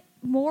feel like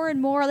more and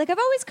more, like, I've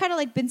always kind of,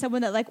 like, been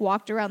someone that, like,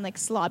 walked around, like,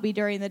 slobby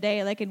during the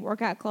day, like, in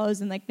workout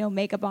clothes and, like, no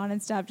makeup on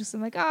and stuff. Just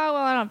I'm like, oh, well,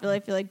 I don't really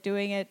feel like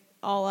doing it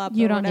all up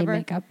You or don't whatever. need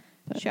makeup.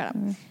 Shut up.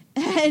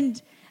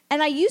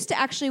 And I used to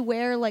actually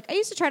wear, like, I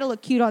used to try to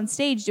look cute on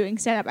stage doing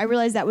stand-up. I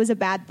realized that was a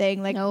bad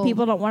thing. Like,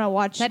 people don't want to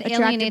watch attractive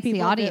alienates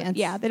people. the audience.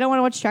 Yeah, they don't want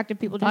to watch attractive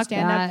people do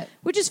stand-up,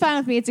 which is fine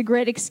with me. It's a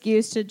great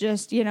excuse to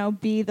just, you know,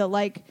 be the,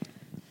 like,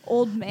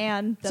 old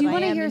man that Do you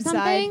want to hear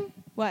something?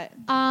 What?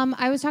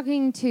 I was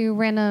talking to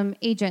random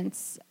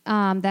agents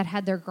that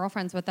had their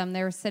girlfriends with them.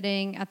 They were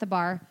sitting at the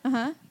bar.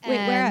 Uh-huh. Wait,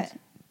 where at?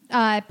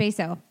 At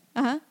Beso.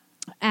 Uh-huh.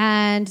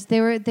 And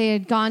they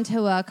had gone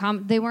to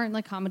they weren't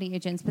like comedy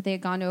agents, but they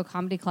had gone to a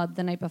comedy club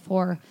the night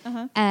before.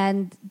 Uh-huh.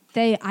 And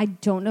I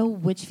don't know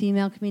which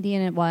female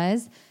comedian it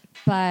was,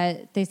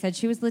 but they said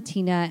she was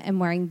Latina and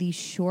wearing the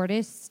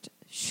shortest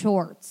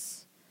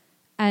shorts.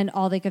 And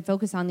all they could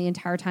focus on the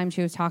entire time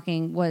she was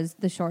talking was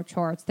the short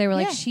shorts. They were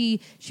like,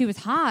 she was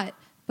hot,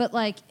 but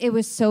like it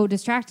was so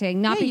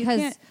distracting. Not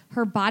because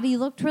her body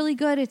looked really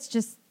good. It's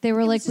just they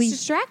were like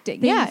distracting.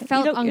 They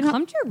felt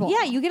uncomfortable.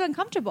 Yeah, you get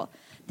uncomfortable.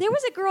 There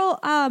was a girl.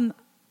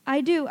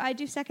 I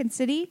do Second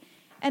City,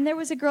 and there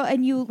was a girl.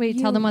 And you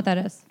tell them what that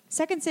is.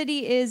 Second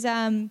City is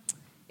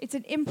it's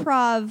an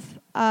improv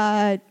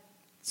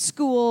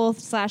school /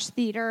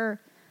 theater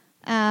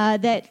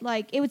that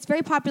like it was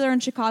very popular in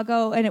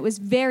Chicago, and it was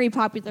very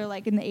popular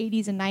like in the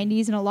 80s and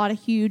 90s, and a lot of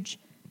huge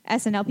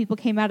SNL people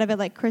came out of it,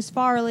 like Chris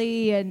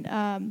Farley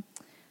and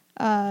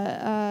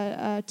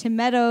Tim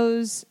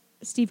Meadows.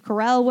 Steve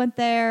Carell went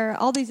there.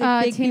 All these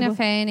like, big Tina people.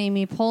 Fey and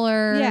Amy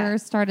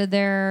Poehler started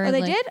there. Oh,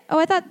 they did? Oh,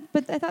 I thought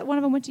one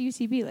of them went to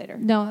UCB later.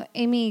 No,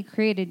 Amy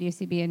created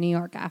UCB in New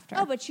York after.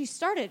 Oh, but she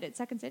started at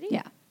Second City?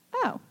 Yeah.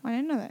 Oh, I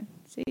didn't know that.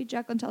 See,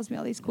 Jaclyn tells me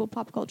all these cool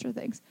pop culture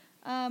things.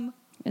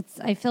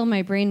 I fill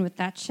my brain with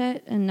that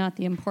shit and not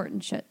the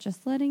important shit.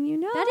 Just letting you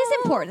know. That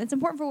is important. It's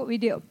important for what we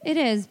do. It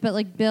is, but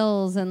like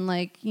bills and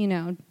like, you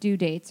know, due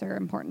dates are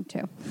important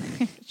too.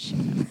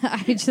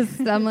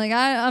 I'm like,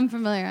 I'm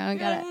familiar. I don't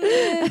get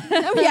it.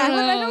 I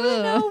don't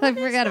really know. I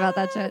forgot about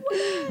that shit.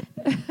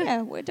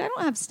 Yeah, I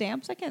don't have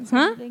stamps. I can't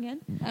send anything in.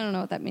 I don't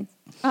know what that means.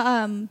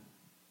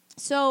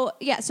 So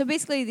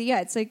basically,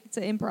 it's an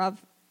improv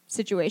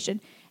situation.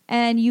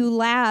 And you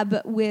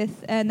lab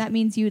with, and that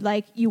means you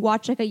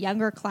watch like a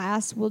younger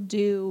class will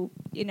do,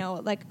 you know,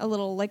 like a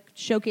little like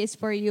showcase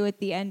for you at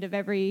the end of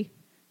every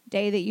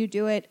day that you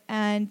do it.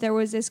 And there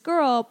was this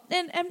girl,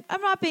 and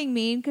I'm not being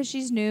mean because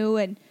she's new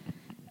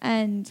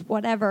and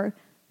whatever.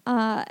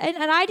 And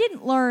I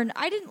didn't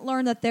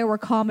learn that there were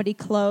comedy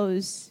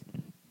clothes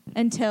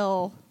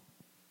until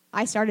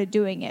I started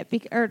doing it,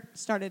 or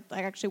started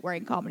like actually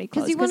wearing comedy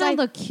clothes. Because you want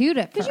to look cute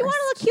at first. Because you want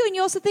to look cute, and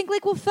you also think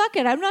like, well, fuck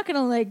it, I'm not going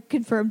to like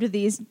conform to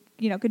these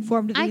I can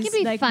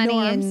be like, funny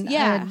norms.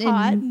 and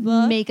hot,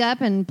 and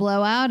makeup and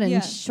blowout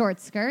and short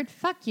skirt.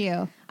 Fuck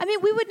you. I mean,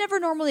 we would never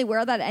normally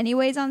wear that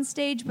anyways on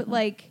stage, but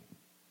like,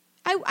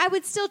 I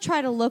would still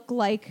try to look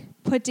like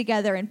put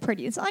together and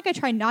pretty. It's not like I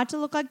try not to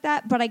look like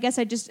that, but I guess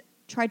I just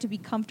try to be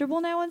comfortable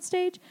now on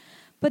stage.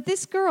 But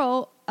this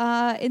girl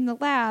in the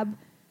lab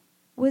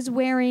was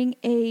wearing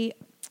is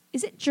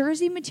it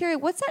jersey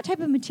material? What's that type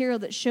of material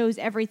that shows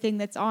everything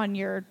that's on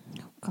your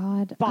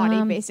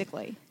body,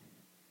 basically?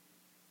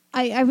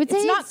 I would say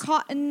it's not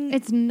cotton.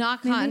 It's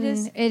not Maybe cotton. it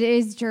is. It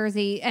is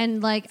jersey,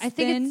 and like I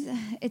think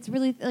it's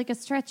really like a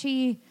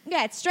stretchy.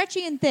 Yeah, it's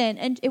stretchy and thin,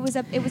 and it was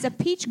a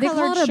peach They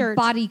colored call it shirt.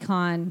 a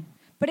bodycon.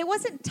 But it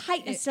wasn't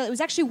tight necessarily. It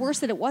was actually worse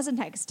that it wasn't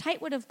tight, because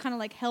tight would have kind of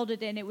like held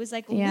it in. It was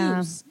like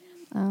loose.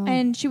 Oh.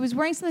 And she was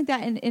wearing something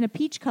like that in a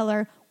peach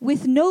color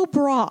with no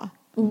bra.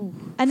 Ooh.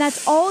 And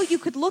that's all you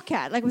could look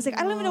at. Like, I was like,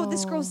 I don't even know what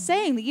this girl's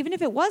saying. Like, even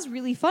if it was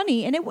really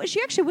funny, and she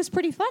actually was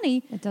pretty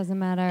funny. It doesn't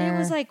matter. It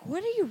was like,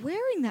 what are you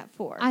wearing that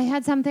for? I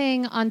had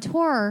something on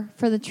tour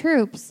for the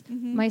troops.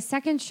 Mm-hmm. My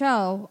second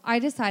show, I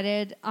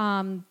decided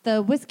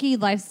the Whiskey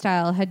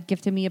Lifestyle had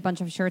gifted me a bunch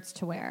of shirts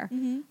to wear,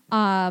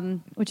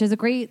 which is a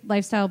great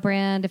lifestyle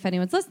brand. If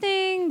anyone's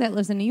listening that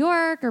lives in New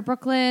York or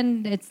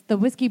Brooklyn, it's the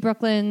Whiskey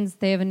Brooklyns.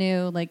 They have a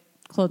new like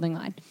clothing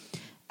line.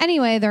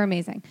 Anyway, they're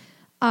amazing.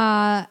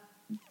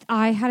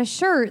 I had a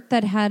shirt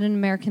that had an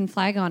American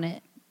flag on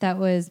it that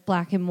was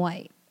black and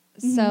white.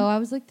 So I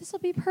was like, this will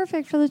be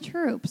perfect for the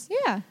troops.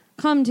 Yeah.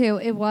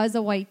 It was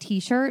a white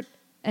T-shirt,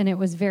 and it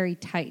was very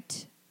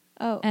tight.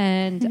 Oh.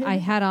 And I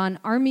had on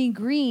army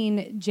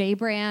green J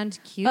brand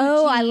cute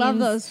Oh, jeans. I love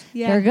those.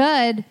 Yeah. They're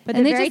good. But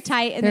And they're very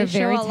tight, and they're they show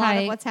very a lot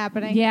of what's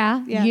happening.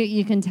 Yeah. Yeah.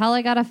 You can tell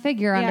I got a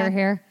figure under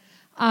here.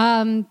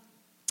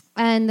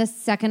 And the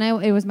second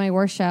it was my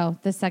worst show.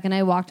 The second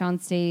I walked on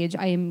stage,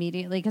 I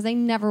immediately, because I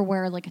never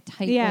wear like a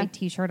tight white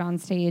T-shirt on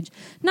stage.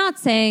 Not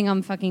saying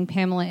I'm fucking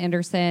Pamela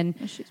Anderson,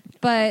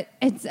 but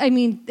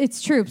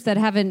it's troops that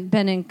haven't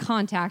been in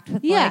contact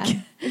with like,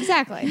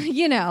 exactly.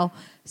 you know.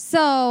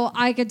 So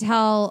I could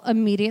tell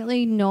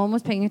immediately no one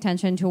was paying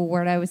attention to a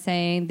word I was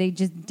saying. They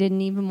just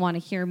didn't even want to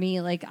hear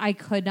me. Like, I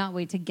could not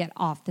wait to get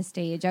off the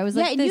stage. I was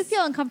like, and you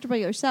feel uncomfortable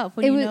yourself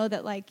when you know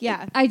that, like,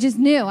 I just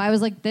knew. I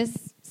was like,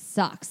 this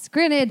sucks.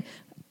 Granted,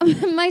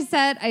 my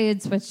set, I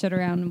had switched it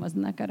around and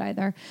wasn't that good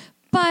either.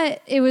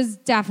 But it was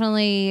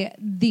definitely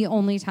the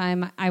only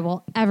time I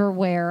will ever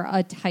wear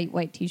a tight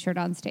white T-shirt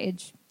on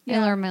stage.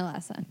 Yeah. I learned my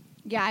lesson.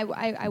 Yeah,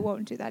 I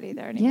won't do that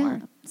either anymore.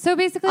 Yeah. So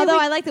basically, although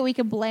I like that we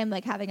can blame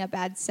like having a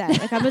bad set.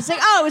 Like, I'm just like,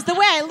 oh, it was the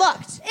way I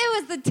looked.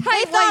 It was the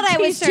tight They thought white I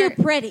was T-shirt.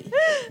 too pretty.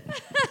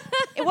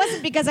 It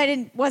wasn't because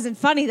I wasn't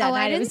funny that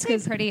night. I didn't it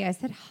was say pretty. I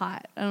said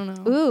hot. I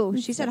don't know.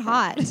 Ooh, she said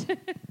hot.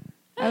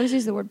 I always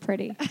use the word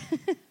pretty.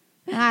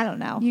 I don't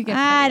know. You get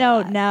I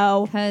don't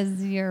know.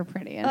 Because you're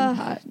pretty and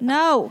hot.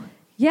 No.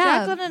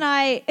 Yeah. Jaclyn and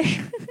I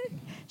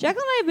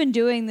have been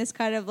doing this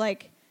kind of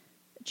like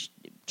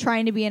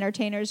trying to be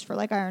entertainers for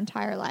like our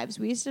entire lives.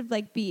 We used to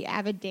like be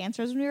avid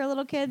dancers when we were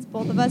little kids,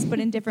 both of us, but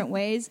in different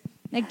ways.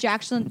 Like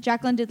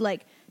Jaclyn did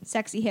like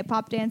sexy hip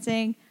hop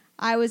dancing.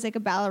 I was like a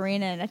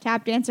ballerina and a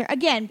tap dancer.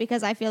 Again,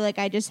 because I feel like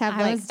I just have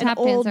like an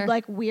old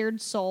like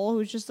weird soul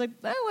who's just like,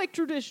 I like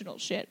traditional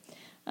shit.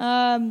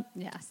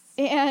 Yes.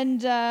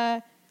 And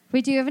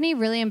wait, do you have any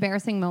really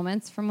embarrassing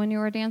moments from when you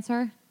were a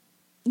dancer?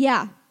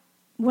 yeah.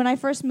 When I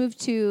first moved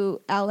to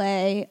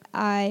LA,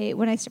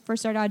 when I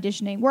first started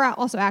auditioning, we're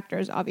also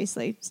actors,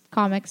 obviously.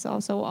 Comics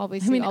also,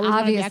 obviously. I mean, always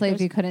wanna be obviously, if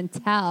actors. you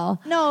couldn't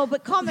tell. No,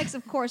 but comics,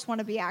 of course, want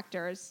to be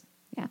actors.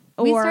 Yeah.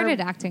 We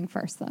started acting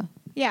first, though.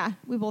 Yeah,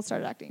 we both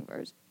started acting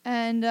first.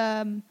 And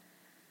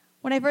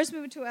when I first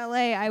moved to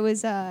LA, I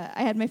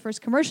had my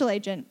first commercial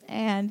agent,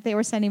 and they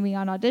were sending me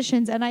on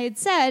auditions. And I had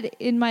said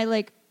in my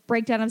like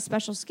breakdown of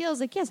special skills,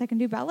 like, yes, I can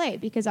do ballet,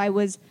 because I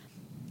was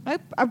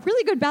a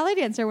really good ballet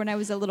dancer when I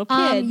was a little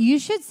kid. You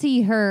should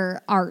see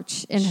her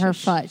arch in her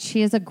foot.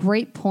 She has a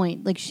great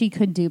point. Like, she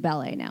could do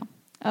ballet now.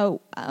 Oh,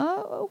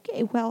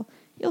 okay. Well,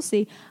 you'll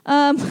see.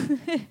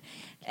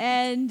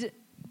 And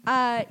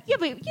but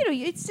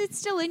it's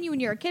still in you when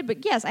you're a kid.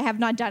 But yes, I have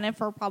not done it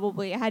for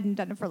I hadn't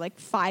done it for like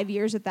 5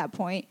 years at that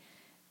point.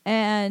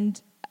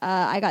 And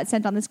I got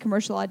sent on this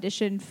commercial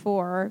audition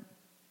for,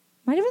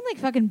 might have been like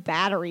fucking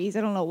batteries.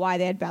 I don't know why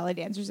they had ballet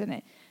dancers in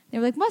it. They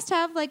were like, must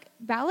have like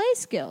ballet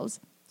skills.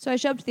 So I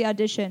showed up to the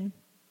audition,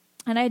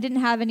 and I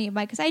didn't have any of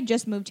because I had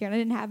just moved here, and I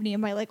didn't have any of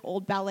my like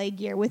old ballet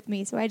gear with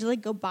me. So I had to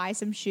like go buy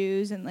some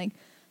shoes and like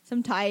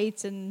some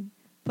tights and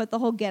put the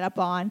whole getup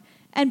on.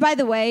 And by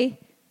the way,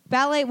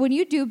 ballet, when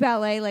you do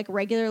ballet like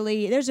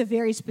regularly, there's a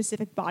very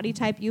specific body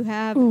type you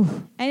have,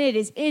 and it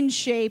is in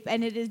shape,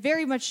 and it is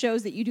very much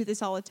shows that you do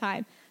this all the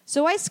time.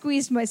 So I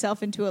squeezed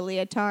myself into a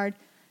leotard.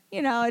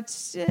 You know,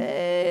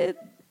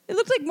 it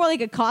looked like more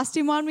like a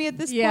costume on me at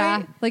this point.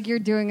 Yeah, like you're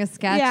doing a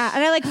sketch. Yeah,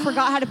 and I like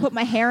forgot how to put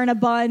my hair in a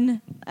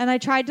bun, and I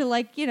tried to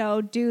like,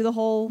 do the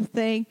whole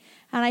thing.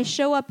 And I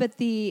show up at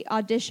the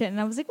audition, and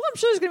I was like, well, I'm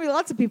sure there's going to be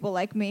lots of people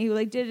like me who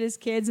like did it as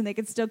kids, and they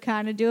could still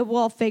kind of do it. We'll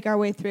all fake our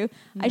way through.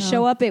 No. I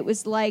show up, it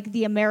was like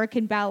the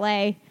American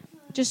ballet,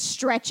 just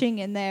stretching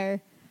in there.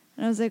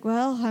 And I was like,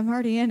 well, I'm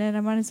already in it. I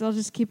might as well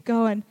just keep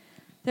going.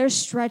 They're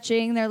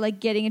stretching. They're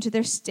like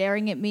they're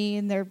staring at me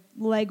and their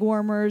leg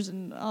warmers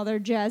and all their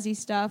jazzy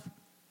stuff.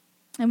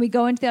 And we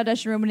go into the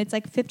audition room, and it's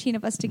like 15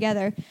 of us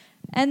together.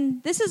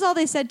 And this is all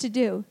they said to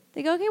do.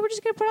 They go, okay, we're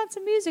just going to put on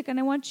some music, and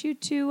I want you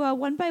to,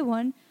 one by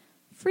one,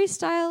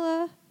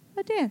 freestyle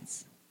a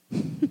dance.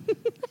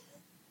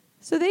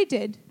 So they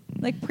did,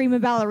 like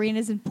prima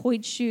ballerinas in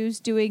point shoes,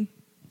 doing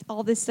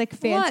all this like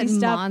fancy What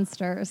stuff.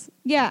 monsters.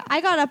 Yeah, I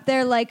got up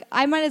there like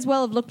I might as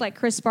well have looked like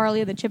Chris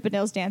Farley in the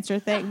Chippendales dancer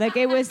thing. Like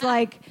it was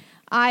like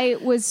I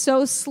was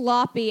so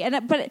sloppy,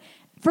 but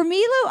for me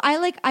though,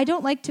 I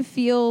don't like to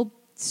feel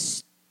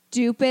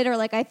stupid or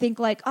like I think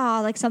like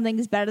like something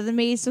is better than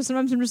me. So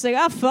sometimes I'm just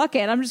like fuck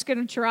it, I'm just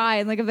gonna try,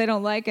 and like if they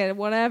don't like it,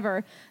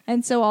 whatever.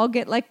 And so I'll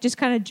get like just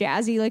kind of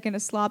jazzy, like in a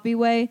sloppy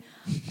way.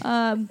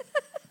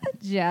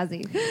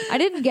 Jazzy. I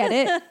didn't get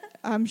it.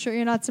 I'm sure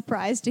you're not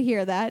surprised to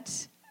hear that.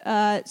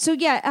 So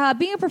yeah,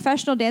 being a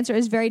professional dancer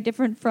is very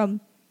different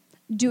from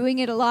doing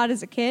it a lot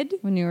as a kid.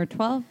 When you were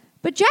 12?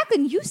 But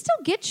Jaclyn, you still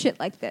get shit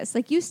like this.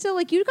 Like you got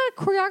a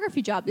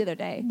choreography job the other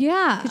day.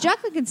 Yeah. Because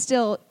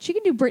Jaclyn she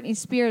can do Britney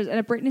Spears and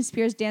a Britney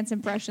Spears dance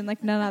impression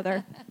like none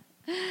other.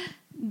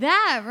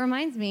 That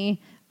reminds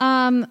me.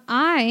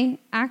 I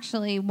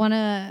actually want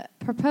to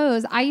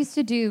propose. I used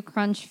to do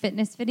crunch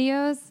fitness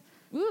videos.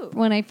 Ooh.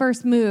 When I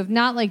first moved,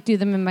 not like do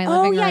them in my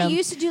living room. Oh yeah, you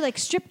used to do like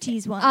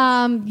striptease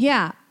ones.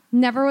 Yeah.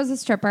 Never was a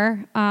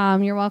stripper.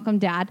 You're welcome,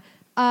 Dad.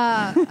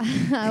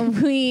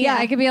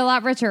 I could be a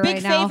lot richer Big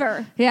right now.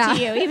 favor Yeah. to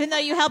you, even though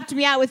you helped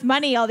me out with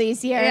money all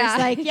these years. Yeah.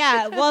 Like,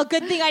 yeah, well,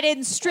 good thing I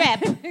didn't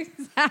strip.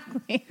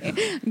 Exactly.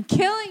 I'm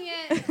killing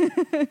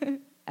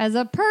it as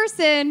a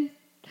person.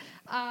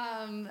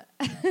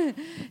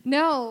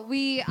 No,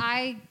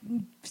 I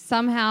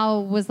somehow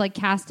was like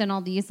cast in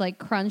all these like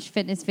crunch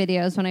fitness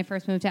videos when I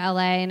first moved to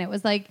LA, and it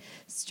was like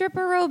strip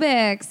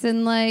aerobics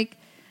and like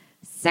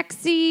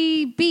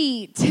sexy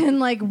beat and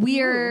like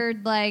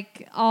weird,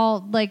 like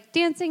all like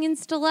dancing in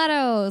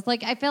stilettos.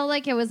 Like I felt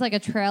like it was like a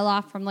trail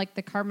off from like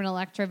the Carmen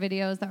Electra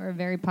videos that were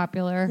very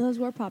popular. Those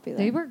were popular.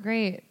 They were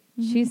great.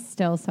 She's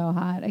still so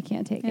hot. I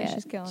can't take it.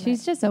 She's killing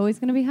She's just always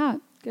going to be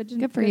hot.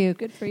 Good for you.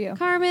 Good for you.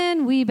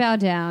 Carmen, we bow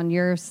down.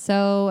 You're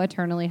so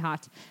eternally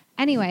hot.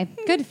 Anyway,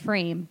 good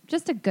frame.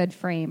 Just a good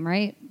frame,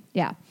 right?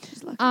 Yeah.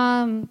 She's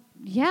lucky.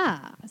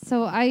 Yeah.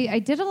 So I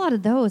did a lot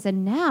of those,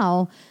 and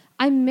now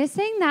I'm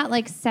missing that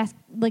like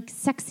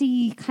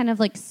sexy kind of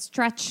like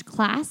stretch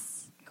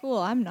class. Cool.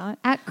 I'm not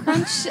At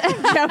Crunch.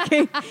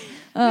 joking.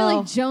 Really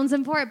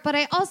jonesing for it. But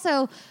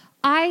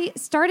I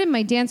started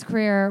my dance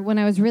career when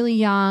I was really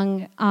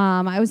young.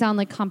 I was on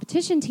like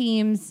competition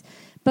teams,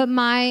 but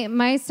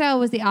my style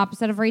was the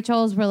opposite of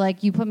Rachel's, where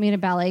like you put me in a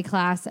ballet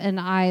class and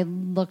I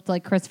looked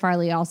like Chris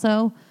Farley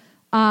also.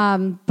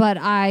 But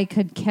I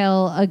could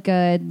kill a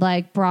good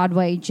like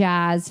Broadway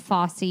jazz,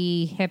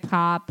 Fosse, hip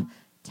hop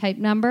type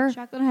number.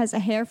 Jaclyn has a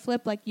hair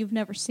flip like you've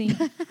never seen.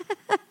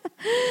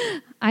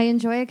 I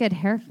enjoy a good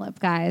hair flip,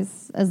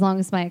 guys, as long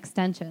as my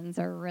extensions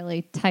are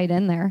really tight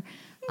in there.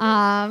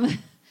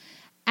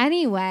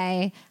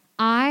 Anyway,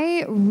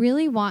 I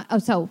really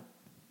want... so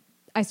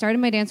I started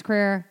my dance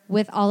career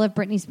with all of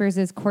Britney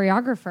Spears'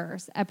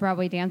 choreographers at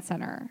Broadway Dance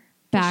Center.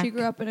 She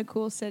grew up in a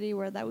cool city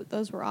where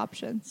those were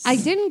options. I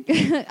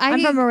didn't...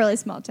 I'm from a really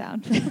small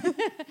town.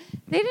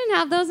 They didn't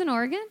have those in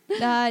Oregon? No.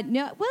 Well,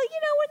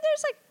 when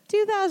there's like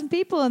 2,000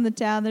 people in the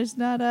town, there's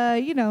not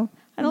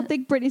I don't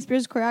think Britney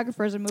Spears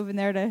choreographers are moving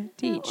there to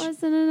teach. It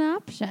wasn't an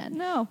option.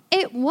 No.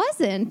 It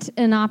wasn't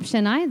an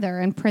option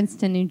either in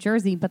Princeton, New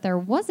Jersey, but there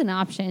was an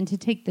option to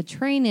take the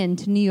train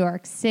into New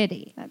York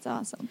City. That's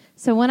awesome.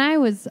 So when I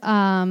was,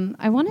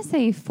 I want to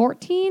say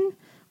 14,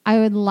 I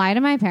would lie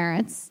to my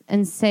parents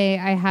and say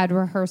I had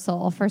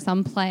rehearsal for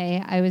some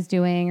play I was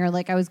doing, or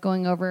like I was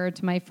going over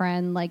to my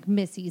friend like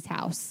Missy's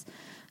house.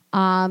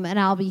 And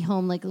I'll be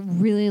home like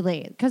really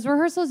late because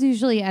rehearsals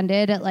usually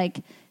ended at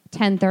like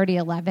 10:30,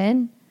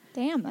 11.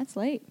 Damn, that's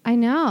late. I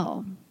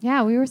know.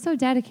 Yeah, we were so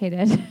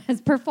dedicated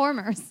as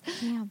performers.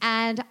 Yeah.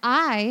 And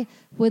I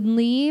would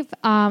leave.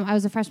 I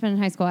was a freshman in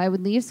high school. I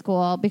would leave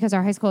school because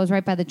our high school was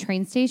right by the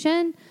train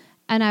station.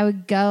 And I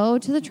would go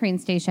to the train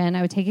station.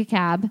 I would take a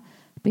cab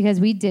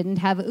because we didn't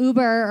have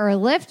Uber or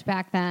Lyft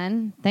back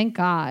then. Thank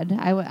God.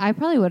 I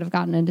probably would have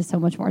gotten into so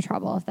much more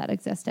trouble if that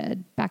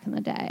existed back in the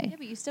day. Yeah,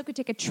 but you still could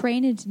take a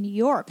train into New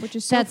York, which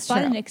is so That's fun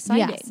true. and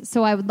exciting. Yes.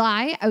 So I would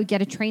lie. I would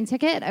get a train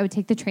ticket. I would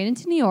take the train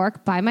into New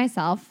York by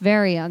myself.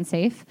 Very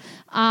unsafe.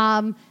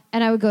 And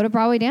I would go to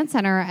Broadway Dance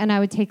Center and I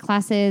would take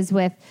classes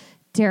with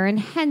Darren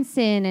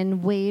Henson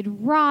and Wade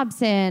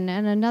Robson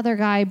and another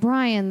guy,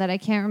 Brian, that I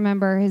can't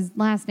remember his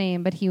last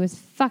name, but he was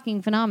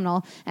fucking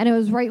phenomenal. And it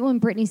was right when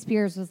Britney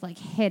Spears was like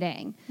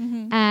hitting.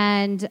 Mm-hmm.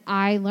 And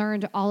I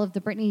learned all of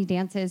the Britney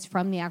dances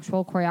from the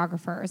actual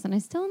choreographers, and I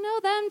still know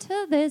them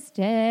to this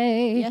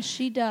day. Yes,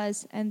 she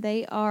does. And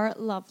they are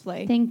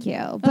lovely. Thank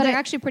you. But they're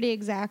actually pretty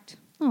exact.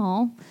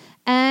 Oh,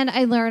 and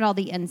I learned all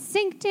the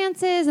NSYNC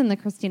dances and the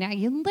Christina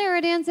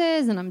Aguilera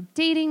dances, and I'm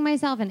dating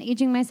myself and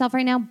aging myself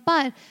right now,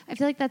 but I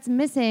feel like that's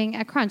missing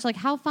at Crunch. Like,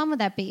 how fun would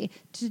that be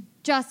to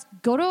just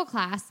go to a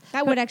class?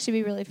 That would actually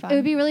be really fun. It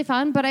would be really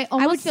fun, but I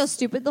would feel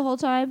stupid the whole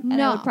time, and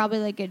I would probably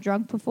like get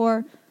drunk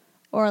before,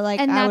 or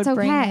like and I that's would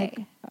bring okay.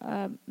 like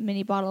a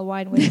mini bottle of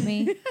wine with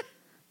me.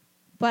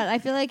 But I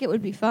feel like it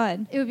would be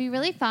fun. It would be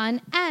really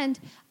fun, and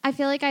I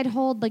feel like I'd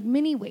hold like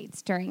mini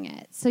weights during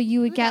it, so you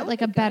would get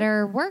like a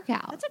better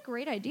workout. That's a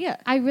great idea.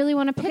 I really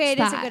want to pitch that.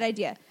 Okay, it is a good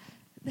idea.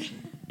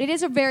 It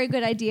is a very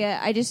good idea.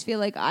 I just feel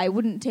like I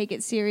wouldn't take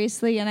it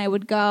seriously, and I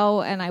would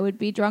go and I would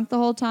be drunk the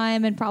whole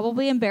time and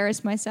probably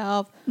embarrass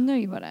myself. No,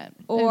 you wouldn't.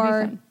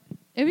 Or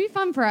it'd be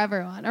fun for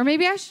everyone. Or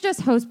maybe I should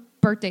just host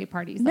birthday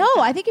parties. No,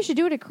 I think you should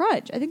do it at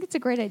Crunch. I think it's a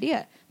great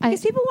idea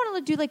because people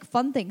want to do like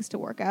fun things to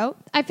work out.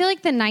 I feel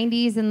like the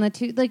 90s and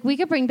like we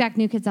could bring back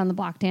New Kids on the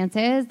Block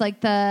dances,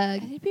 like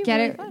it'd be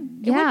really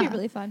fun. It would be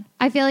really fun.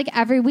 I feel like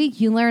every week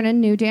you learn a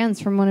new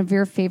dance from one of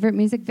your favorite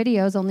music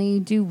videos. Only you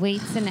do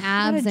weights and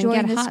abs and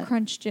get this hot.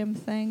 Crunch gym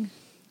thing.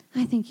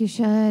 I think you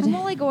should. I'm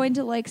only going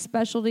to like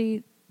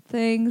specialty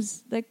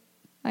things. Like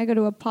I go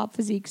to a Pop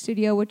Physique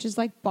studio, which is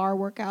like bar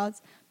workouts,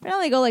 but I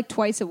only go like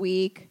twice a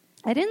week.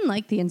 I didn't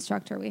like the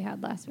instructor we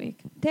had last week.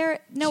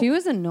 She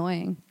was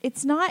annoying.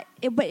 It's not,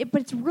 but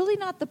it's really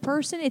not the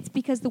person. It's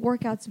because the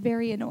workout's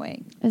very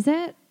annoying. Is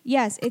it?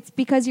 Yes, it's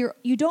because you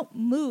don't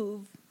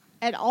move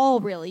at all.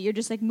 Really, you're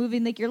just like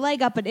moving like your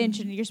leg up an inch,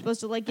 and you're supposed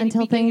to like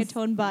getting a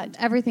toned butt.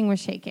 Everything was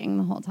shaking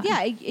the whole time.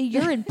 Yeah,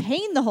 you're in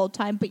pain the whole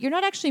time, but you're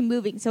not actually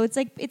moving. So it's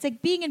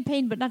like being in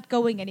pain but not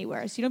going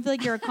anywhere. So you don't feel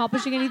like you're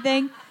accomplishing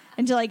anything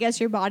until I guess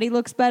your body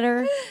looks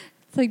better.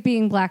 It's like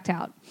being blacked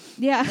out.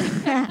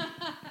 Yeah.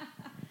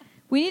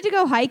 We need to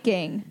go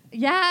hiking.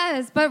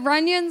 Yes, but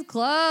Runyon's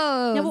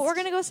closed. No, but we're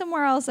going to go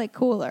somewhere else, like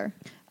cooler.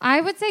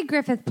 I would say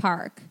Griffith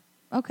Park.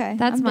 Okay.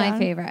 That's I'm my down.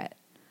 favorite.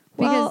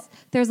 Because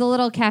there's a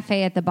little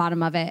cafe at the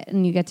bottom of it,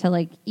 and you get to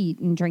like eat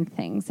and drink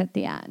things at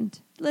the end.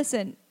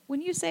 Listen, when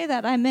you say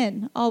that, I'm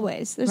in,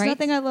 always. There's Right?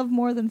 nothing I love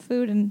more than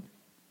food and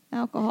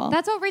alcohol.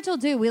 That's what Rachel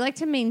do. We like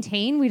to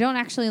maintain. We don't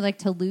actually like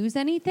to lose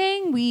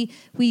anything.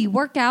 We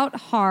work out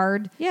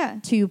hard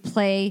to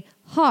play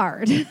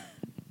hard.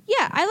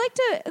 Yeah, I like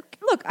to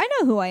look. I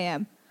know who I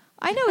am.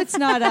 I know it's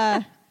not. I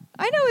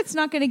know it's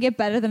not going to get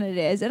better than it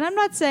is, and I'm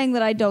not saying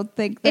that I don't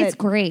think that it's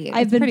great.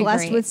 I've it's been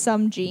blessed great. with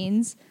some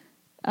genes,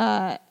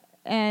 and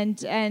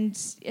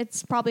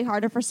it's probably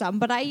harder for some.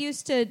 But I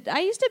used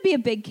to be a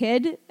big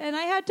kid, and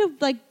I had to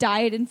like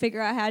diet and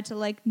figure out how to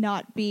like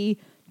not be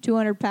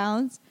 200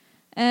 pounds,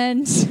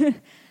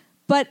 and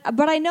but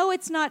I know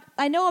it's not.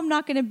 I know I'm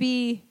not going to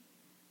be.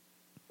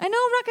 I know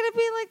I'm not going to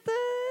be like the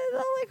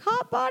like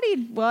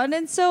hot-bodied one,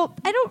 and so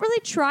I don't really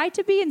try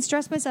to be and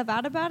stress myself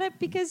out about it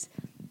because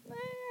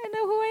I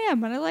know who I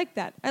am, and I like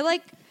that.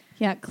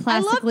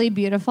 Classically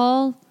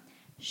beautiful.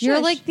 Shush. You're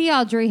like the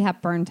Audrey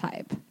Hepburn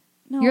type.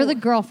 No. You're the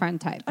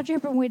girlfriend type. Audrey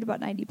Hepburn weighed about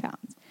 90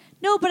 pounds.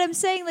 No, but I'm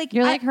saying like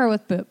You're like her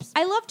with boobs.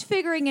 I loved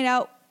figuring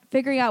out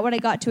when I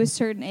got to a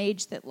certain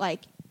age that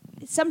like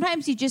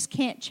sometimes you just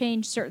can't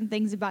change certain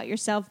things about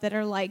yourself that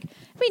are like,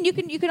 I mean,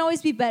 you can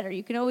always be better.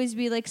 You can always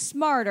be like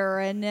smarter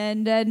and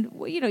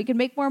you know, you can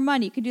make more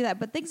money. You can do that.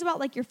 But things about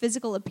like your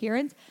physical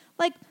appearance,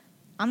 like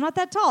I'm not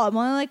that tall. I'm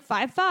only like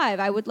 5'5".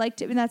 I would like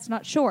to, I mean, that's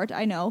not short,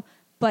 I know,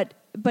 but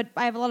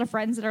I have a lot of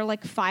friends that are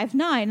like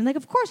 5'9", and like,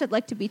 of course, I'd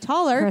like to be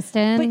taller.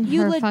 Kristen, but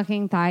you her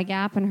fucking thigh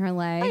gap and her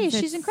legs. Oh, yeah,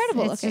 she's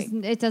incredible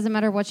looking. It doesn't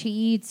matter what she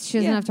eats. She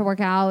doesn't have to work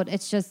out.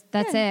 It's just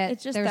it.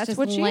 It's just There's that's just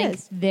what she length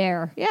is.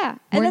 there. Yeah,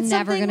 We're that's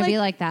never going to be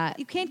like that.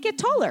 You can't get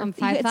taller. I'm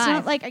 5'5". It's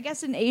not like, I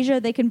guess in Asia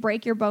they can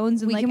break your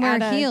bones and We like can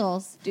wear add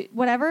heels,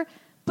 whatever.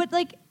 But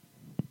like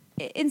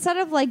instead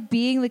of like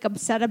being like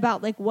upset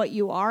about like what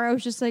you are, I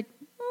was just like,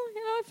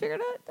 I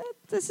figured out that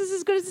this is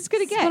as good as it's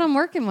going to get. That's what I'm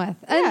working with.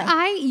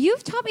 Yeah. And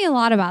you've taught me a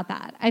lot about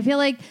that. I feel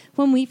like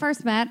when we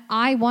first met,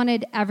 I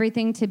wanted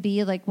everything to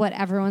be like what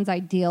everyone's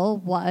ideal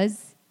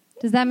was.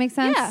 Does that make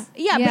sense?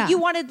 Yeah, but you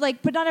wanted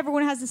like, but not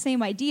everyone has the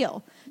same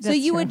ideal. So That's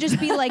you true. would just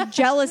be like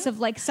jealous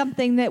of like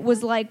something that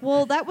was like,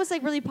 well, that was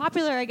like really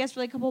popular, I guess, for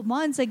like a couple of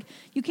months. Like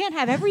you can't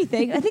have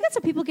everything. I think that's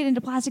how people get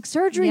into plastic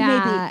surgery, maybe.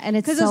 And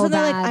it's so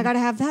they're like, bad. I gotta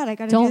have that. I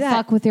gotta do that. Don't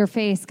fuck with your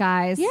face,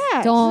 guys.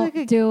 Yeah,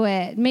 Don't do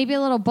it. Maybe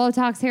a little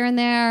Botox here and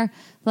there,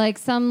 like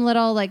some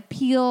little like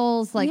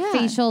peels, like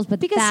facials, but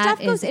because that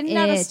stuff goes is in and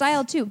out of it.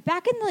 style too.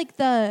 Back in like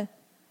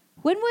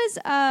when was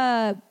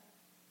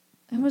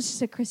I almost just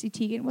said Chrissy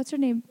Teigen. What's her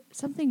name?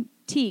 Something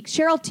Teagues.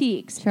 Cheryl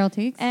Teagues. Cheryl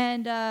Teagues.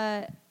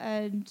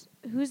 And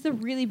who's the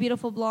really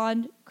beautiful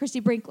blonde?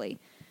 Christy Brinkley.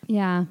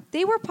 Yeah.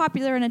 They were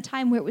popular in a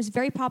time where it was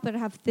very popular to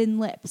have thin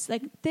lips.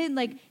 Like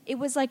it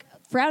was like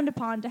frowned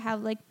upon to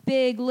have like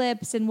big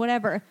lips and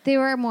whatever. They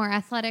were more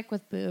athletic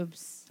with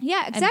boobs.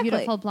 Yeah, exactly. And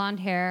beautiful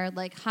blonde hair,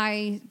 like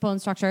high bone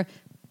structure.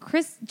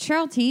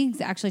 Cheryl Teagues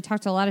actually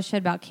talked a lot of shit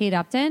about Kate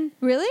Upton.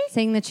 Really?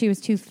 Saying that she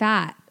was too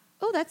fat.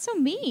 Oh, that's so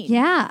mean.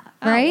 Yeah,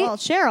 right? Oh, well,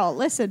 Cheryl,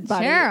 listen,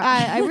 buddy. Cheryl.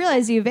 I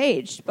realize you've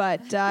aged,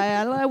 but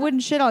I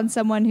wouldn't shit on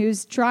someone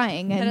who's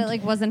trying. And But it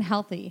like wasn't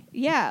healthy.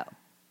 yeah.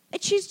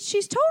 And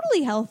she's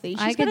totally healthy.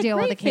 She's I got could deal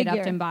with a Kate figure.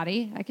 Upton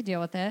body. I could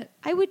deal with it.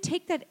 I would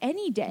take that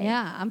any day.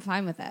 Yeah, I'm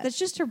fine with it. That's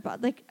just her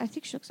butt. Like, I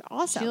think she looks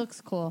awesome. She looks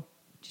cool.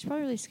 She's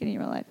probably really skinny in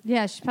real life.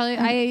 Yeah, she's probably.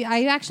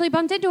 I actually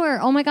bumped into her.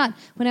 Oh my god,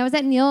 when I was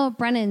at Neil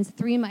Brennan's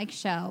 3 Mic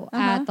show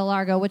at the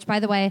Largo. Which, by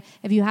the way,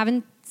 if you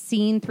haven't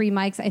seen 3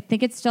 Mics, I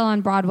think it's still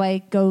on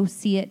Broadway. Go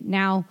see it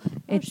now.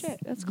 It's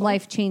That's cool.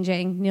 life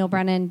changing. Neil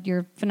Brennan,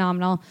 you're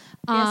phenomenal.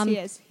 Yes, he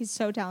is. He's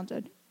so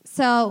talented.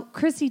 So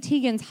Chrissy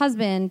Teigen's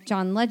husband,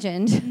 John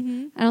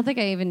Legend, I don't think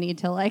I even need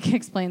to like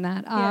explain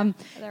that.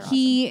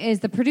 He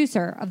is the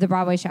producer of the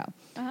Broadway show.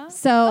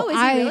 So is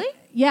he really?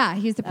 Yeah,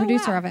 he's the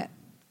producer wow. of it.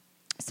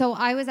 So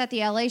I was at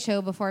the LA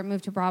show before it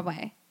moved to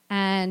Broadway,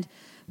 and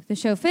the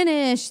show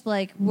finished.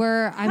 Like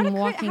I'm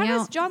walking out. How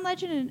does John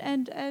Legend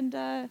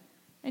and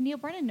Neil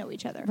Brennan know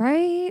each other?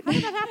 Right? How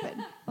did that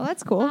happen? Well,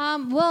 that's cool.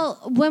 Well,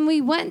 when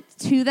we went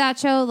to that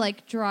show,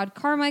 like Gerard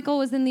Carmichael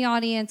was in the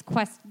audience.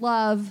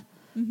 Questlove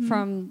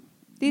from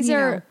These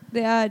are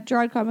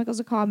Gerard Carmichael's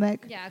a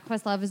comic. Yeah,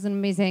 Questlove is an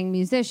amazing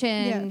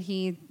musician. Yeah.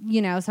 He,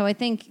 so I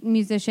think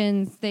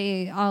musicians,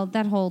 I guess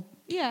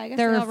they're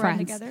they all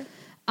friends. run together.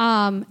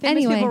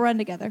 Anyway, people run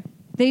together.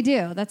 they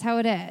do. That's how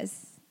it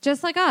is.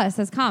 Just like us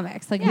as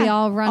comics, like we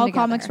all run all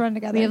together. comics run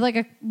together. We have like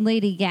a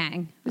lady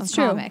gang of It's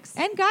true. comics.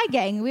 And guy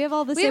gang. We have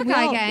all the We same. have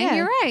a guy gang.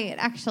 You're right.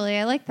 Actually,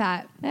 I like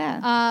that.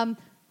 Yeah.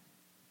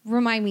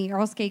 Remind me,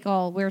 Earl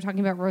Skakel. We were talking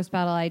about roast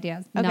battle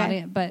ideas.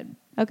 Okay. But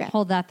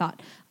hold that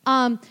thought.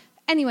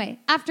 Anyway,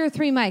 after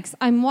 3 mics,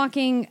 I'm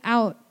walking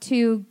out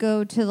to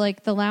go to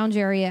like the lounge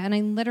area, and I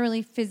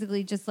literally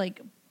physically just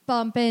like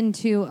bump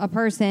into a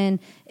person.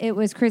 It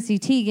was Chrissy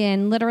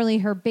Teigen. Literally,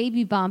 her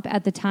baby bump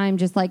at the time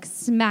just like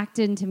smacked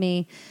into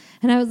me.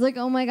 And I was like,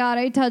 oh my God,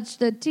 I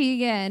touched a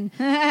Teigen.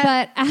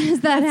 But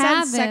as that happened,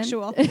 sounds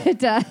sexual. It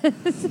does.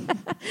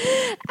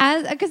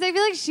 Because I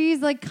feel like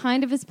she's like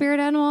kind of a spirit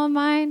animal of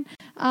mine.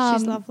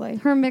 She's lovely.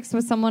 Her mixed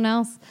with someone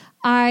else.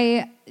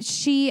 As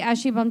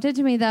she bumped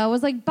into me though,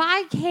 was like,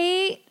 bye,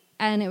 Kate.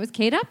 And it was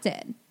Kate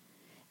Upton.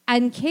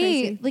 And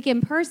Kate, Crazy. like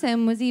in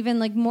person, was even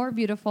like more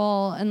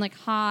beautiful and like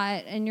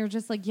hot. And you're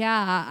just like,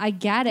 yeah, I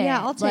get it. Yeah,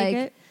 I'll take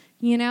it.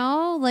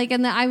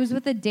 I was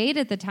with a date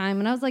at the time,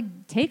 and I was like,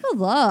 take a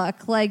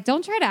look. Like,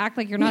 don't try to act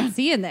like you're not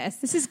seeing this.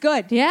 This is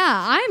good.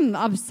 Yeah, I'm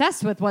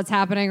obsessed with what's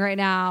happening right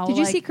now. Did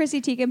you see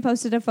Chrissy Teigen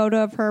posted a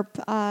photo of her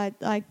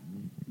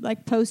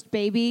like post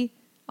baby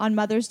on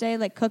Mother's Day,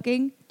 like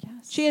cooking?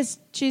 Yes.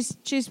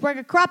 She's wearing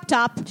a crop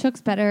top. She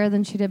looks better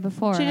than she did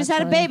before. She just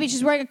had a baby.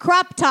 She's wearing a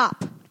crop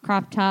top.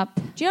 Crop top.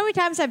 Do you know how many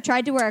times I've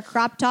tried to wear a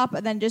crop top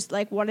and then just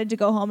like wanted to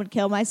go home and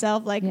kill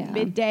myself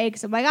midday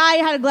because I'm like, I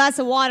had a glass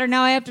of water.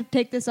 Now I have to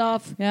take this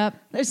off. Yep.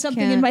 There's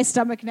something in my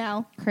stomach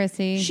now.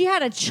 Chrissy. She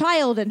had a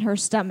child in her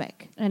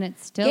stomach. And it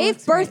still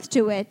gave birth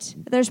to it.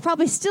 There's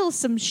probably still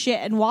some shit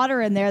and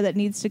water in there that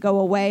needs to go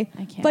away.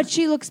 I can't. But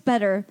she looks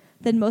better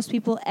than most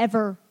people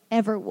ever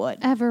would.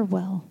 Ever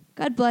will.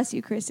 God bless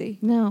you, Chrissy.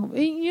 No.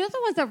 You know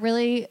the ones that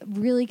really,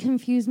 really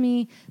confuse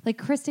me? Like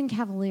Kristen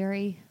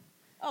Cavallari.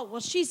 Oh,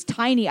 well, she's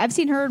tiny. I've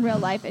seen her in real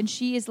life, and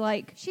she is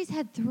like... She's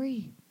had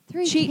three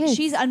kids.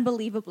 She's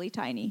unbelievably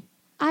tiny.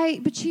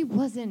 But she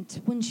wasn't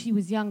when she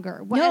was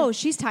younger. No,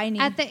 she's tiny.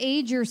 At the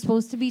age you're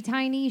supposed to be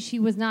tiny, she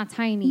was not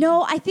tiny.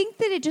 No, I think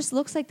that it just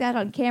looks like that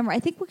on camera. I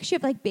think because she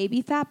have like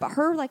baby fat, but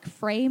her like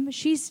frame,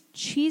 she's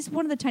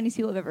one of the tiniest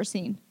people I've ever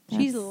seen.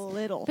 She's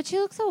little. But she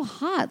looks so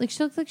hot. Like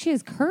she looks like she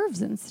has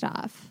curves and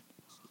stuff.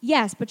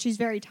 Yes, but she's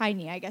very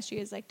tiny. I guess she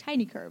has like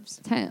tiny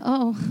curves.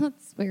 Oh,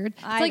 that's weird.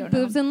 It's I like don't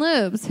Boobs and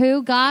Lubes,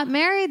 who got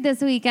married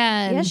this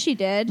weekend. Yes, she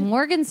did.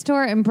 Morgan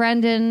Stewart and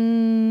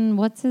Brendan,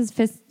 what's his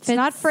Fitz? It's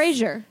not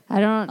Frasier. I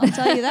don't. I'll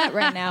tell you that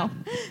right now.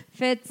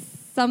 Fitz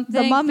something.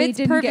 The Mummy Fits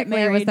didn't get perfectly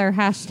married. with their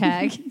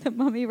hashtag. The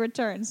Mummy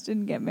Returns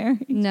didn't get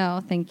married. No,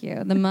 thank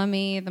you. The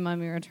Mummy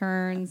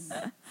Returns.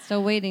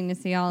 Still waiting to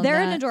see all of that.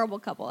 They're an adorable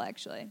couple,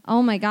 actually.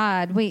 Oh my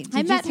God! Wait, did I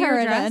you met see her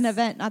at dress? an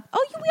event. We were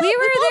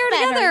both there met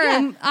her, together, yeah.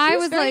 and I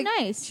was very like,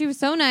 nice. She was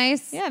so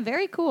nice. Yeah,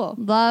 very cool.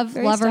 Love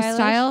Very her stylish.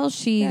 style.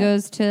 She Yeah.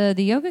 goes to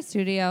the yoga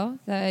studio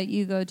that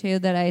you go to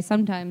that I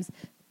sometimes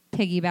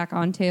piggyback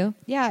onto.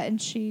 Yeah,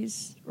 and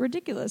she's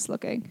ridiculous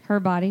looking. Her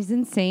body's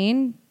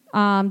insane.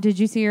 Did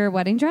you see her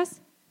wedding dress?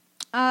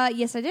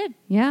 Yes, I did.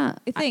 Yeah,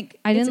 I think.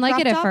 I It's didn't a like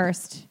crop it at top?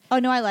 first. Oh,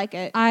 no, I like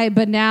it.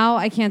 But now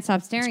I can't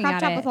stop staring It's crop at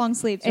top it. with long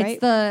sleeves, right?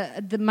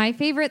 It's my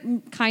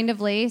favorite kind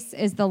of lace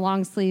is the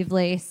long sleeve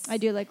lace. I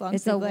do like long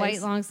It's sleeve a lace.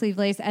 white long sleeve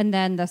lace, and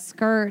then the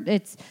skirt.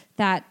 It's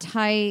that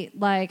tight,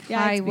 like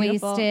Yeah, it's high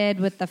waisted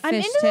with the fish I'm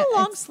into tip. the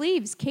long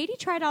sleeves. Katie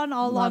tried on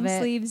all Love long it.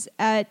 sleeves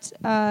at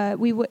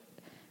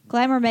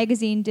Glamour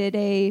magazine did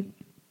a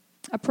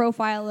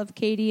profile of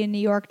Katie in New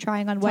York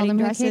trying on Tell wedding them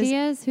who dresses. Katie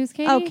is. Who's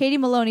Katie? Oh, Katie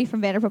Maloney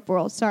from Vanderpump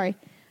Rules. Sorry,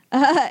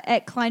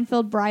 at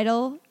Kleinfeld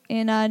Bridal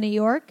in New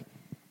York,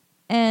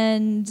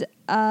 and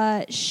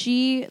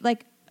she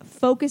like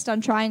focused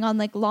on trying on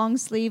like long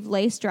sleeve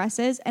lace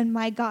dresses, and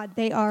my God,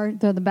 they're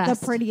the best.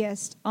 the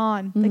prettiest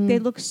on. Like they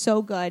look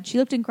so good. She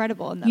looked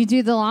incredible in them. You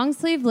do the long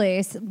sleeve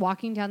lace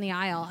walking down the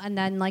aisle, and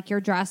then like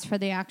your dress for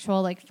the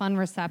actual like fun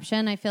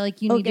reception. I feel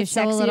like you need to get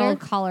show a little sexier?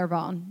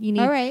 collarbone. You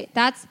need. All right.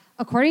 That's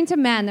according to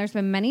men. There's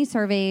been many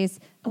surveys,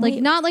 like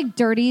wait. not like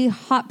dirty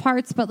hot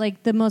parts, but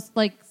like the most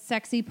like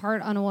sexy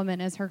part on a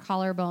woman is her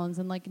collarbones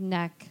and like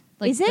neck.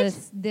 Like Is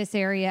it? this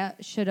area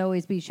should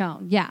always be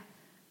shown. Yeah,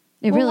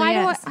 it Well, really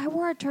why is. do I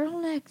wore a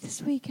turtleneck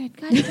this weekend.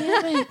 God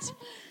damn it!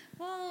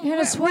 You had a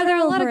Were sweater there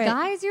a lot of over it.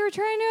 guys you were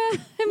trying to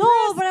impress?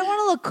 No, but I want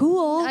to look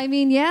cool. I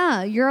mean,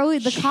 yeah, you're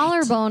always the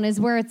collarbone is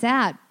where it's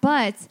at.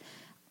 But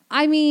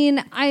I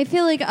mean, I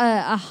feel like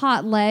a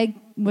hot leg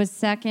was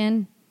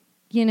second.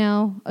 You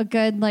know, a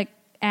good like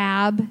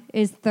ab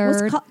is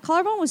third.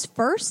 Collarbone was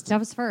first? That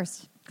was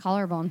first.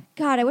 Collarbone.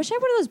 God, I wish I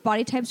had one of those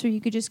body types where you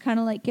could just kind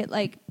of like get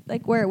like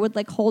where it would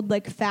like hold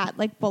like fat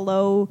like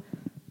below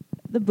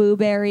the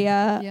boob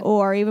area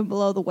or even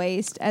below the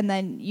waist, and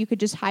then you could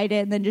just hide it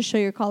and then just show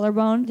your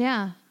collarbone.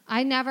 Yeah.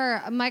 My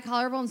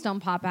collarbones don't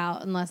pop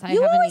out unless I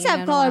You haven't always eaten have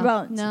in a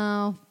while.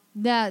 collarbones.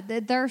 No.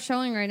 They're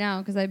showing right now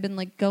because I've been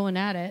like going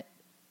at it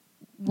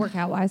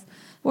workout wise.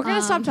 We're going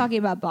to stop talking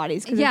about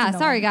bodies. Yeah,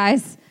 sorry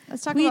guys.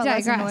 Let's talk about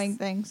less annoying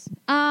things.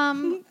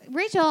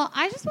 Rachel,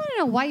 I just want to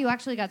know why you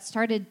actually got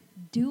started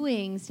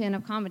doing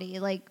stand-up comedy.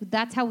 Like,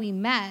 that's how we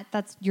met.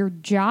 That's your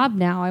job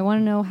now. I want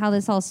to know how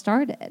this all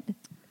started.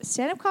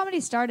 Stand-up comedy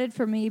started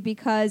for me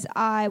because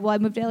I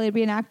moved to LA to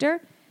be an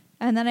actor,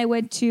 and then I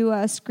went to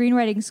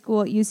screenwriting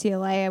school at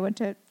UCLA. I went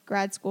to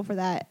grad school for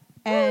that.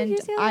 And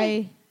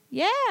UCLA.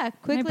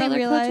 quickly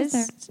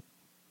realized...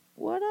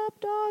 What up,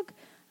 dog?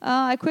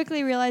 I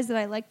quickly realized that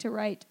I like to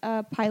write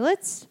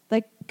pilots,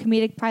 like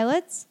comedic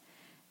pilots.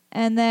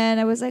 And then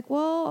I was like,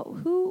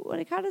 well,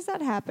 how does that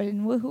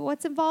happen?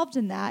 What's involved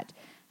in that?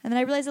 And then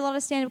I realized a lot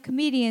of stand-up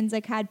comedians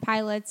like had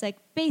pilots like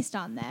based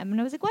on them. And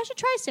I was like, well, I should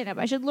try stand-up.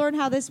 I should learn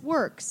how this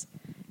works.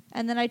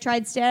 And then I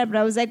tried stand-up, and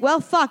I was like,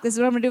 well, fuck, this is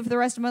what I'm going to do for the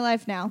rest of my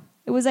life now.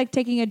 It was like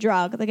taking a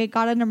drug. Like, it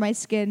got under my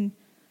skin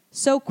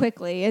so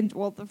quickly. And,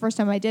 well, the first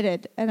time I did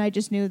it, and I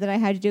just knew that I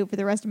had to do it for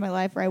the rest of my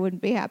life or I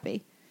wouldn't be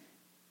happy.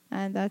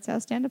 And that's how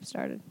stand-up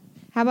started.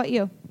 How about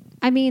you?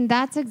 I mean,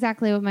 that's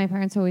exactly what my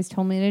parents always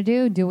told me to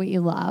do. Do what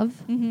you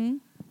love. Mm-hmm.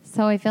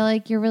 So I feel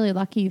like you're really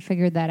lucky you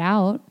figured that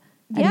out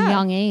at a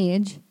young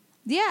age.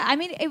 Yeah, I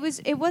mean,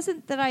 it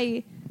wasn't that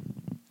I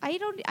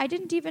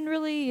didn't even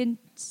really,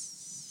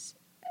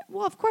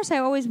 well, of course I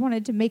always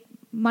wanted to make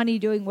money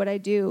doing what I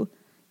do,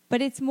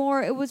 but it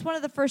was one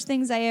of the first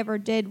things I ever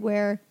did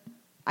where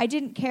I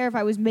didn't care if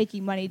I was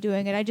making money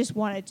doing it. I just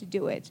wanted to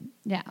do it.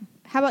 Yeah.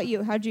 How about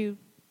you? How'd you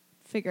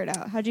figure it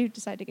out? How'd you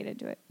decide to get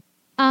into it?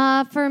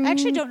 For me, I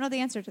actually don't know the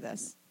answer to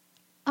this.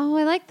 Oh,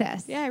 I like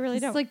this. Yeah, I really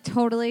don't. It's like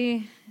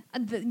totally,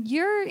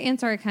 your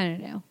answer I kind of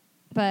knew,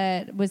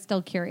 but was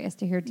still curious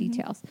to hear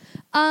details.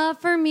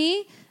 For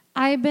me,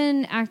 I've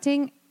been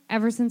acting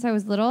ever since I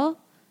was little.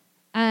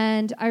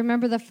 And I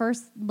remember the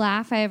first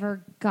laugh I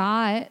ever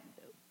got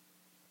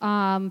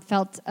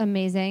felt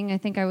amazing. I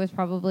think I was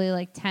probably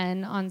like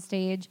 10 on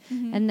stage.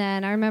 Mm-hmm. And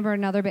then I remember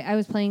I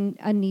was playing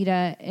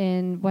Anita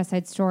in West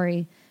Side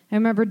Story. I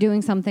remember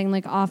doing something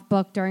like off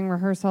book during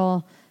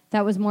rehearsal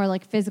that was more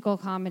like physical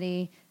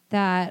comedy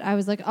that I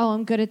was like, oh,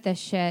 I'm good at this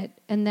shit.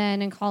 And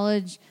then in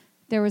college,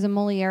 there was a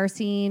Moliere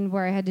scene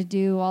where I had to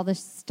do all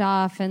this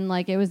stuff, and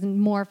like it was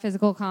more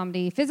physical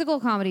comedy. Physical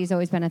comedy has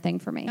always been a thing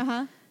for me.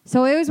 Uh-huh.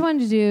 So I always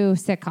wanted to do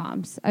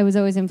sitcoms. I was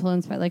always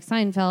influenced by like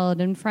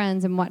Seinfeld and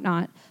Friends and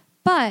whatnot.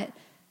 But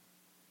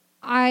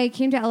I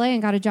came to LA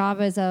and got a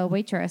job as a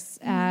waitress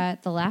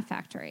at the Laugh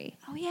Factory.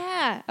 Oh,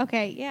 yeah.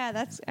 Okay,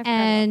 yeah,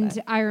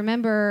 and I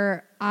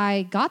remember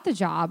I got the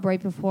job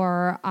right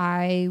before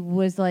I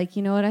was like,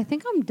 you know what, I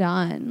think I'm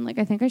done. Like,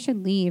 I think I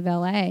should leave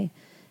LA.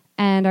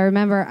 And I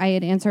remember I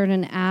had answered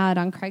an ad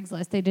on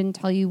Craigslist. They didn't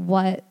tell you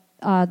what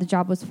the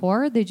job was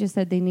for. They just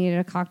said they needed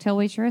a cocktail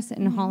waitress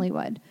in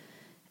Hollywood.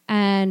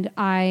 And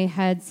I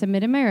had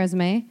submitted my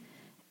resume,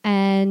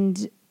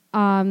 and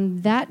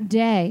that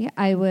day,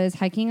 I was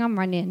hiking on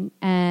Runyon,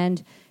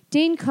 and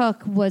Dane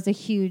Cook was a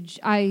huge,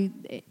 I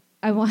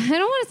don't want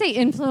to say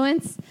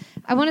influence.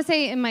 I want to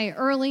say in my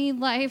early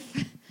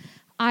life,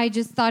 I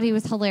just thought he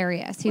was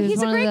hilarious.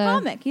 He's a great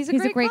comic. He's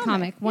a great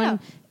comic.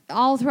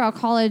 All throughout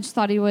college,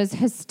 thought he was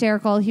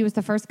hysterical. He was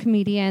the first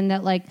comedian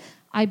that, like,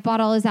 I bought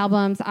all his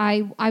albums.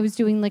 I was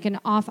doing, like, an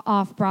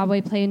off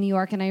Broadway play in New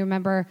York, and I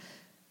remember,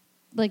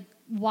 like,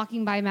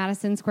 walking by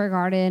Madison Square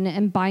Garden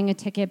and buying a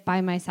ticket by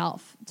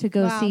myself to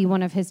go see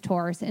one of his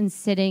tours and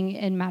sitting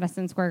in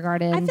Madison Square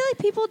Garden. I feel like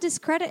people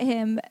discredit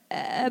him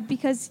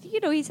because,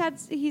 you know, he's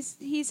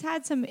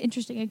had some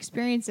interesting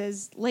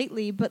experiences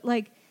lately, but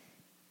like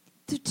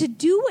to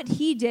do what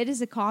he did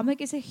as a comic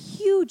is a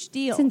huge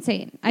deal. It's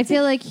insane. I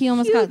feel like he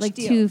almost got like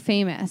too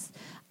famous.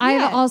 Yeah.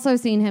 I've also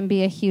seen him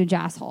be a huge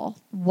asshole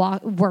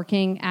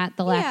working at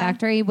the Laugh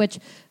Factory, which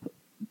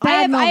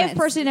I have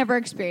personally never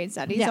experienced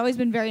that. He's always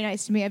been very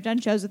nice to me. I've done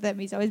shows with him.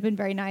 He's always been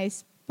very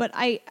nice. But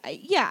I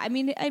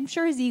mean, I'm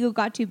sure his ego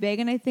got too big,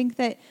 and I think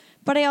that.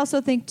 But I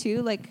also think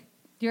too, like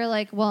you're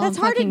like, well, that's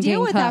hard to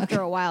deal with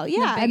after a while.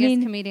 Yeah, the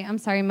biggest comedian. I'm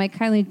sorry, my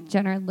Kylie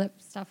Jenner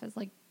lip stuff is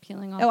like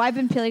peeling off. Oh, I've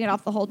been peeling it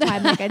off the whole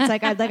time. Like it's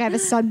like I have a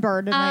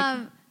sunburn,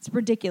 and like it's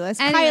ridiculous.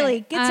 Anyway,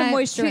 Kylie, get some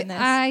moisture in this.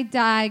 I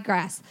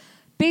digress.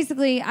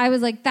 Basically, I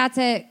was like, that's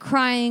it,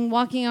 crying,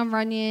 walking on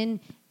Runyon,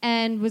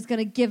 and was going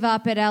to give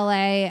up at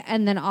LA.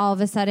 And then all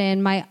of a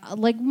sudden, my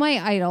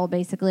idol,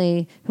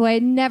 basically, who I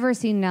had never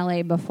seen in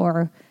LA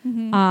before,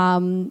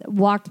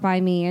 walked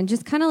by me and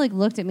just kind of like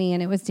looked at me,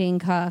 and it was Dane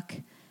Cook.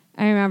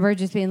 I remember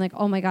just being like,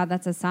 oh my God,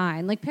 that's a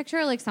sign. Like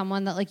picture like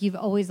someone that like you've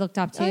always looked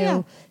up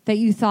to that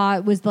you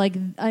thought was like,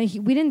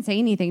 we didn't say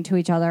anything to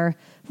each other.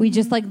 We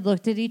just like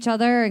looked at each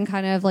other and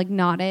kind of like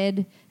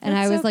nodded. And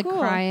I was like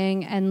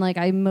crying and like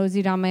I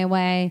moseyed on my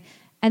way.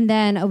 And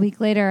then a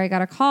week later, I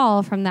got a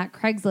call from that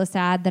Craigslist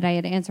ad that I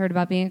had answered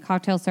about being a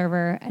cocktail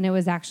server. And it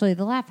was actually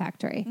the Laugh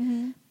Factory.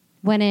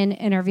 Went in,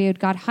 interviewed,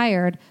 got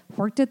hired,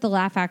 worked at the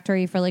Laugh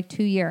Factory for like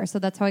 2 years. So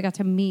that's how I got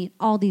to meet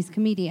all these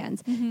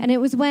comedians. And it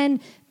was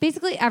when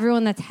basically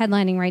everyone that's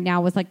headlining right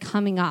now was like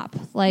coming up.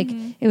 Like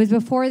it was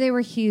before they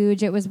were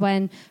huge. It was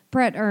when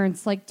Brett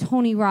Ernst, like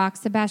Tony Rock,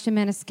 Sebastian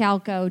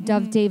Maniscalco,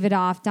 Dove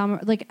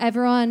Davidoff, like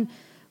everyone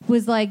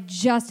was like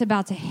just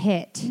about to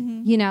hit.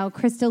 You know,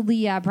 Krista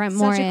Leah, Brent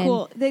Morin. Such a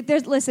cool.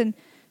 Listen,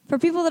 for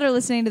people that are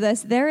listening to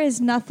this, there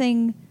is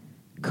nothing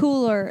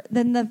cooler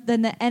than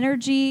the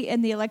energy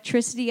and the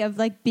electricity of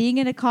like being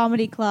in a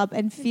comedy club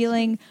and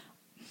feeling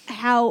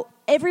how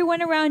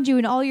everyone around you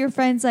and all your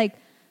friends, like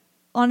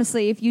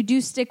honestly, if you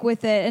do stick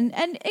with it,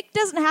 and it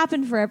doesn't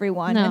happen for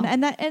everyone,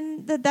 and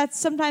that's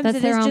sometimes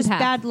it is just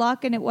bad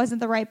luck and it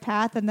wasn't the right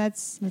path, and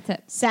that's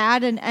it.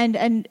 Sad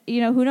and you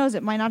know, who knows,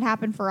 it might not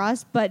happen for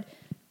us, but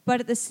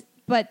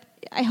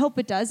I hope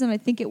it does, and I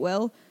think it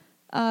will.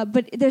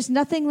 But there's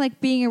nothing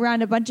like being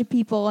around a bunch of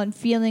people and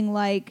feeling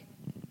like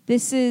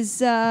this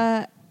is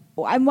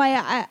I'm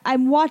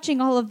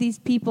watching all of these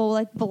people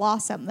like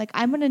blossom. Like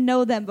I'm gonna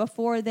know them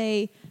before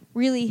they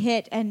really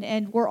hit,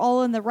 and we're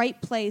all in the right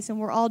place and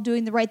we're all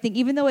doing the right thing,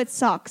 even though it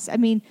sucks. I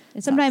mean,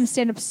 sometimes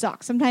stand-up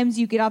sucks. Sometimes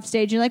you get off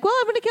stage and you're like, well,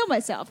 I'm gonna kill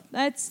myself.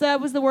 That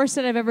was the worst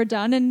that I've ever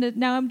done, and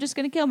now I'm just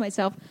gonna kill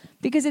myself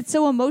because it's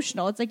so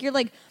emotional. It's like you're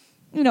like,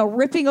 you know,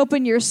 ripping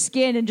open your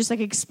skin and just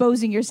like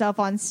exposing yourself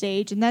on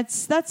stage. And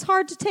that's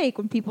hard to take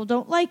when people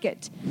don't like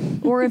it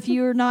or if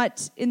you're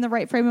not in the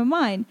right frame of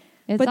mind.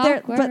 It's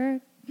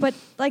awkward. But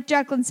like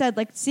Jaclyn said,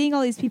 like seeing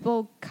all these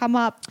people come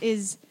up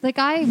is like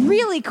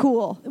really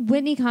cool.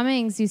 Whitney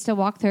Cummings used to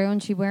walk through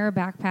and she'd wear a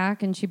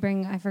backpack and she'd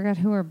bring, I forgot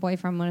who her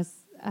boyfriend was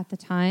at the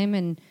time,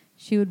 and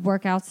she would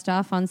work out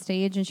stuff on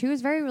stage, and she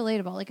was very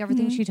relatable. Like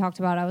everything she talked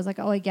about, I was like,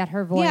 oh, I get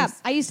her voice. Yeah,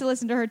 I used to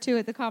listen to her too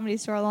at the Comedy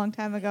Store a long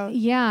time ago.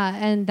 Yeah,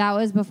 and that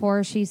was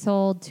before she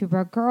sold Two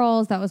Broke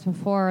Girls. That was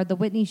before the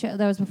Whitney show.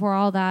 That was before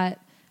all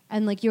that.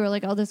 And like you were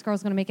like, oh, this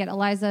girl's going to make it.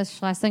 Eliza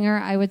Schlesinger,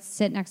 I would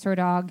sit next to her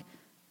dog.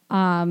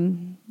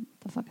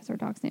 The fuck is her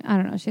dog's name? I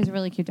don't know. She has a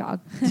really cute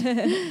dog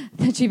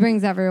that she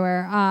brings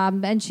everywhere.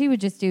 And she would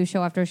just do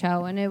show after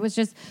show. And it was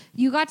just,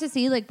 you got to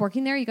see, like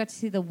working there, you got to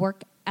see the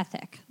work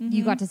ethic.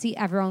 You got to see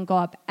everyone go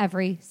up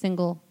every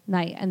single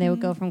night, and they would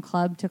go from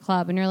club to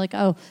club. And you're like,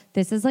 oh,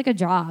 this is like a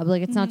job.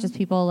 Like it's not just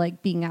people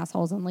like being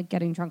assholes and like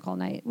getting drunk all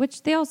night,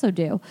 which they also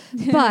do.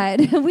 But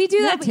we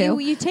do that too.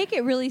 You take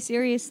it really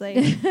seriously.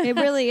 It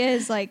really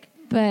is like.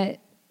 But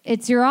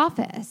it's your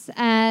office.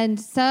 And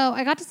so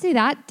I got to see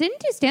that. Didn't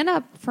do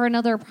stand-up for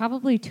another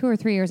probably 2 or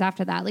 3 years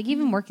after that. Like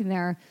even working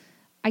there,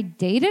 I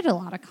dated a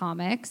lot of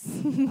comics,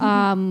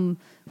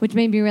 which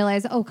made me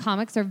realize, oh,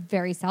 comics are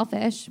very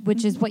selfish,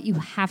 which is what you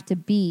have to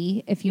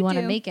be if you want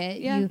to make it.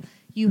 Yeah.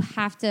 You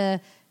have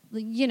to,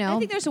 you know. I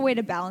think there's a way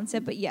to balance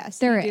it, but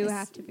yes, you do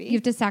have to be. You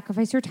have to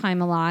sacrifice your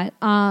time a lot.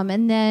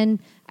 And then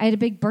I had a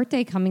big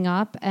birthday coming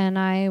up, and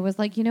I was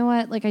like, you know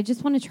what? Like I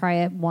just want to try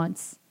it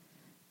once.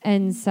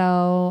 And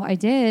so I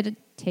did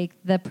take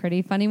the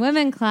Pretty Funny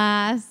Women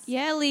class.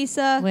 Yeah,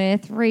 Lisa.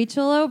 With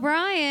Rachael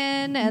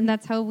O'Brien. And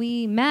that's how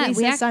we met.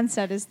 Lisa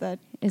Sunset is the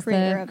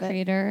creator of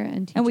it.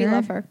 And teacher. And we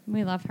love her.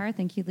 We love her.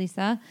 Thank you,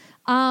 Lisa.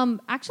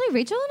 Actually,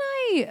 Rachael and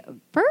I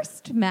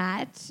first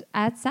met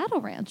at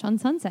Saddle Ranch on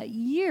Sunset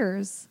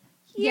years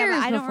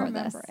I don't before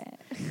remember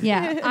this. it.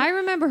 Yeah, I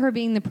remember her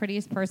being the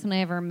prettiest person I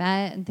ever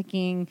met and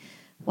thinking,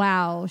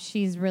 wow,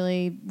 she's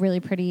really, really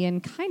pretty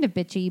and kind of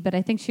bitchy, but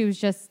I think she was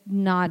just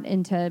not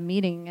into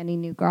meeting any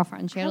new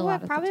girlfriends. She had a lot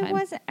at the time.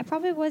 I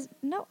probably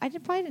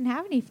didn't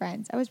have any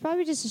friends. I was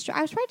probably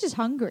just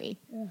hungry.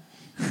 Yeah.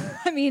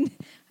 I mean,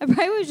 I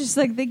probably was just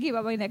like thinking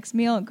about my next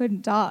meal and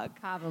couldn't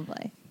talk.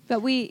 Probably.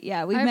 But we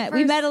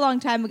met a long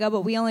time ago,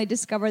 but we only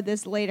discovered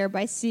this later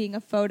by seeing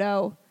a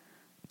photo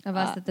of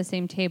us at the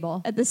same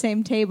table.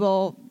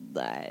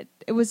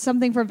 It was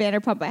something for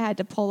Vanderpump I had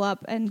to pull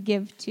up and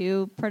give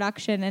to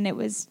production, and it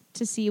was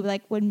to see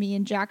like when me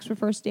and Jax were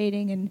first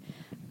dating,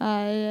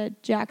 and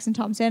Jax and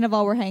Tom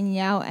Sandoval were hanging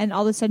out, and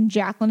all of a sudden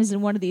Jaclyn is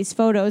in one of these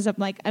photos of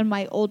like on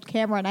my old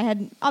camera, and I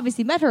hadn't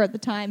obviously met her at the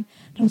time,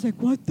 and I was like,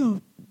 what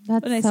the?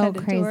 That's so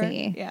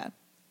crazy. Yeah,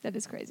 that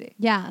is crazy.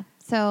 Yeah,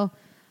 so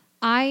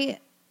I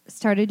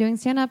started doing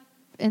stand-up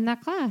in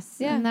that class,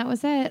 and that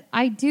was it.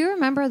 I do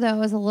remember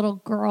though, as a little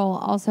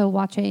girl, also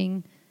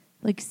watching.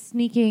 Like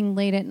sneaking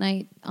late at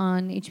night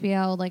on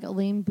HBO, like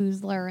Elaine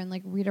Boozler and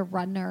like Rita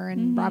Rudner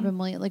and Robin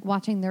Williams, like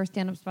watching their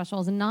stand-up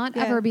specials and not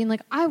ever being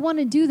like, I want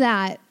to do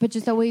that, but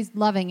just always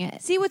loving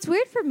it. See, what's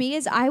weird for me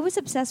is I was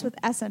obsessed with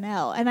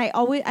SNL, and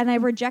I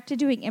rejected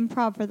doing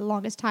improv for the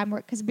longest time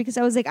because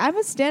I was like, I'm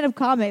a stand-up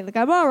comic, like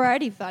I'm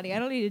already funny, I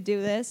don't need to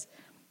do this.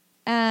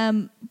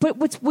 But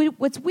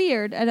what's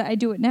weird, and I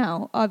do it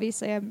now.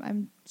 Obviously,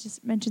 I'm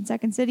just mentioned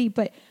Second City.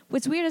 But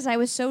what's weird is I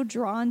was so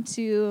drawn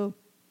to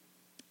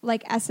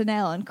like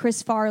SNL and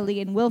Chris Farley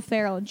and Will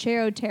Ferrell and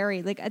Charo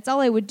Terry. Like that's all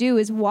I would do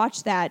is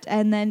watch that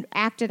and then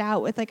act it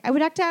out with like I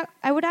would act out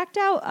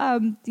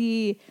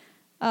the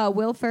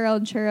Will Ferrell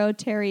and Charo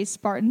Terry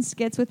Spartan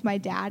skits with my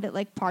dad at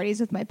like parties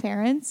with my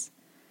parents.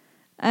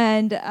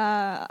 And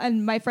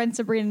my friend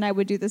Sabrina and I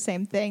would do the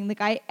same thing.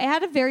 Like I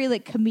had a very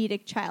like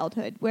comedic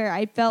childhood where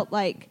I felt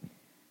like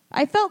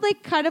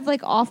kind of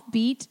like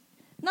offbeat.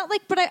 Not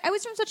like, but I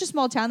was from such a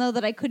small town though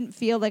that I couldn't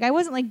feel like I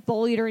wasn't like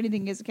bullied or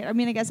anything as a kid. I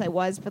mean, I guess I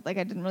was, but like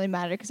it didn't really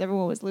matter because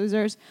everyone was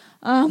losers.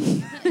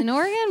 In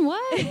Oregon,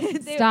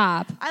 what?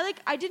 Stop.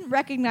 I didn't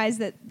recognize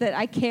that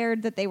I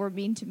cared that they were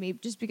mean to me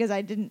just because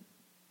I don't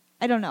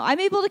know. I'm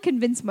able to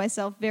convince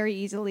myself very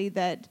easily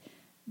that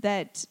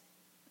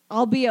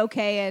I'll be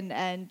okay and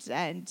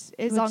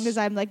as long as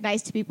I'm like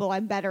nice to people,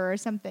 I'm better or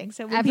something.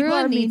 So when people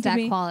are mean needs to that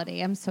me,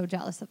 quality. I'm so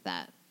jealous of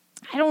that.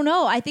 I don't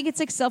know. I think it's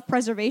like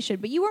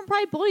self-preservation. But you weren't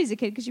probably bullied as a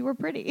kid because you were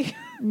pretty.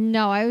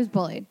 No, I was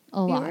bullied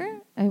a lot. were?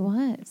 I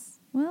was.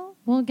 Well,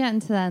 we'll get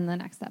into that in the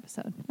next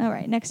episode. all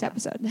right, next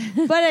episode.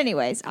 But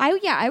anyways,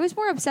 I was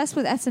more obsessed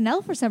with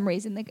SNL for some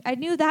reason. Like I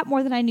knew that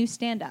more than I knew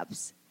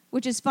stand-ups,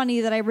 which is funny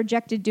that I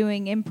rejected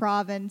doing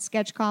improv and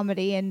sketch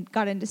comedy and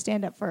got into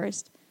stand-up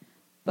first.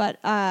 But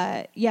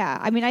yeah,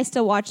 I mean, I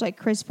still watch like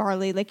Chris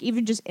Farley, like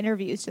even just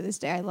interviews to this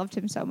day. I loved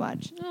him so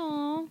much.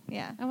 Oh,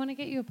 yeah. I want to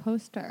get you a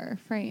poster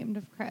framed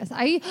of Chris.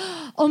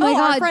 Oh my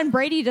God, our friend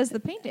Brady does the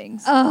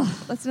paintings.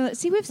 Let's know that.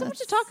 See, we have so much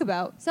to talk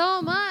about.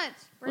 So much.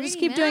 We'll just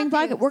keep doing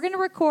podcast. We're going to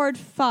record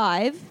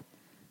 5.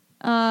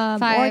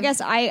 5. Or I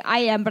guess I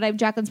am, but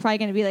Jaclyn's probably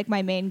going to be like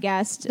my main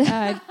guest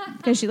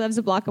because she lives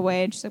a block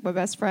away and she's like my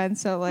best friend.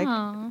 So like,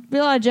 be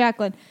a lot of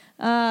Jaclyn.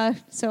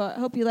 So I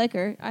hope you like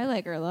her. I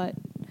like her a lot.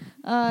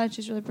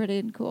 She's really pretty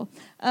and cool.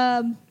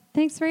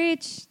 Thanks,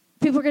 Rach.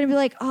 People are going to be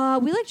like,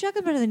 we like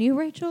Jaclyn better than you,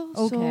 Rachel.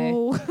 Okay.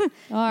 So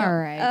All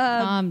right.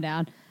 Calm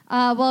down.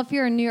 Well, if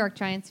you're a New York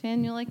Giants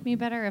fan, you'll like me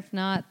better. If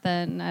not,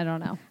 then I don't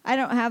know. I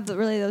don't have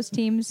really those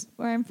teams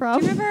where I'm from.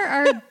 Do you remember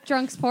our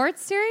Drunk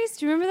Sports series?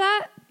 Do you remember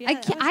that? Yeah,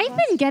 I've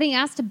been getting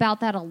asked about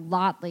that a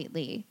lot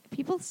lately.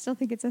 People still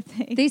think it's a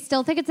thing. They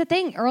still think it's a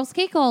thing. Earl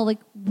Skakel, like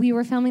we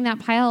were filming that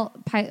pilot.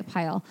 That's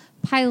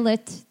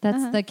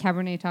the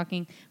Cabernet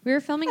talking. We were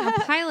filming a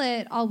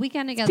pilot all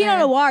weekend together. Pinot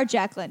Noir,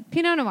 Jaclyn.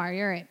 Pinot Noir.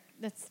 You're right.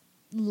 That's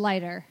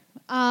lighter.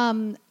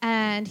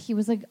 And he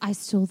was like, I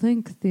still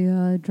think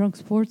the Drunk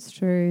Sports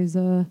series.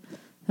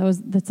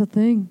 That's a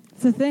thing.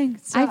 It's a thing.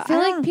 So, I feel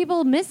like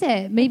people miss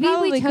it. Maybe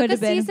we took a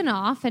season been.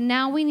 off, and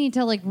now we need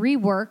to like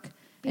rework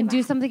and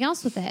do something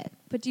else with it.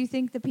 But do you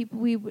think the people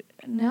we would...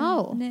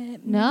 No.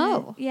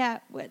 Yeah,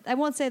 I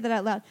won't say that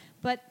out loud.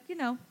 But, You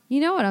know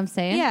what I'm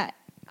saying? Yeah.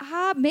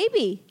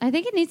 Maybe. I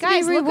think it needs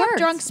Guys, to be reworked. look up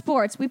Drunk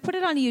Sports. We put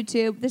it on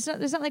YouTube. There's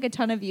not like a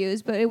ton of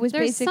views, but it was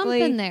There's basically...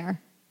 something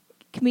there.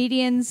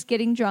 Comedians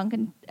getting drunk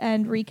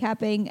and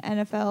recapping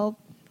NFL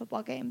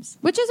football games.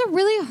 Which is a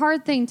really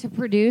hard thing to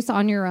produce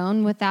on your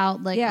own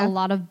without like a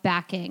lot of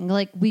backing,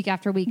 like week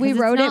after week. We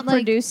wrote it,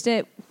 produced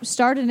it,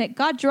 started it,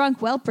 got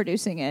drunk while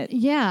producing it.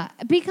 Yeah,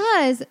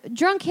 because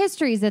drunk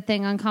history is a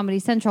thing on Comedy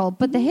Central,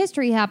 but the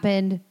history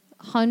happened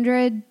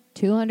 100,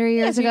 200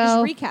 years ago.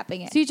 You're just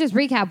recapping it. So you just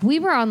recap. We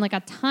were on like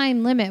a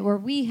time limit where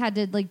we had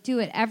to like do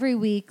it every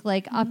week,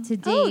 like up to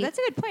date. Oh, that's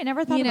a good point.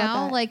 Never thought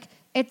about that. Like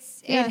it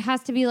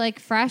has to be like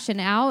fresh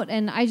and out.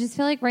 And I just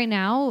feel like right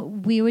now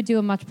we would do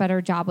a much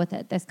better job with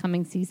it this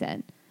coming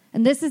season.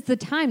 And this is the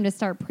time to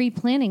start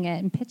pre-planning it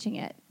and pitching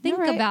it. Think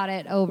about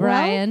it,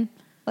 O'Brien.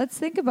 Well, let's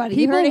think about it.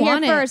 People you heard it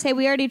want here it. first. Hey,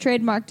 we already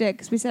trademarked it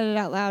because we said it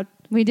out loud.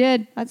 We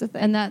did. That's a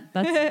thing. And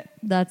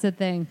that's a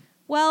thing.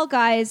 Well,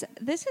 guys,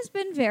 this has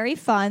been very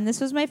fun. This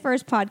was my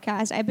first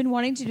podcast. I've been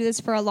wanting to do this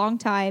for a long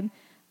time.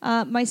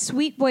 My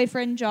sweet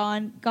boyfriend,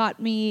 John, got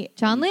me...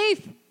 John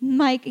Leaf.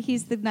 Mike,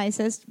 he's the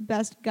nicest,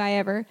 best guy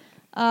ever.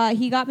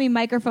 He got me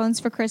microphones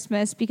for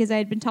Christmas because I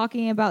had been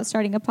talking about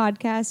starting a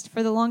podcast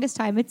for the longest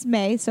time. It's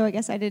May, so I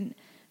guess I didn't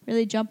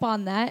really jump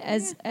on that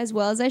as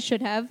well as I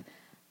should have.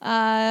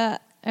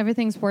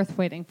 Everything's worth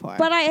waiting for.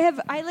 But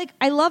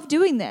I love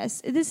doing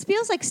this. This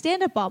feels like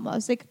stand-up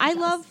almost. Like I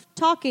love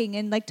talking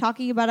and like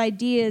talking about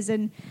ideas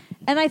and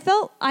I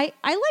felt I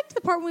liked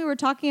the part when we were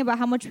talking about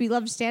how much we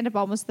loved stand-up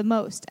almost the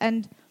most.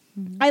 And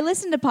I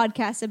listened to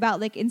podcasts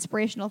about like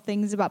inspirational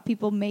things about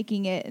people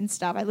making it and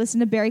stuff. I listen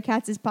to Barry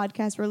Katz's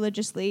podcast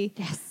religiously.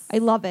 Yes. I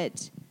love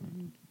it.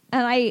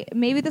 And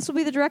maybe this will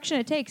be the direction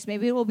it takes.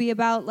 Maybe it will be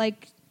about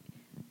like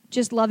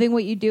just loving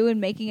what you do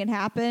and making it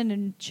happen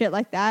and shit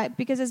like that.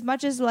 Because as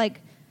much as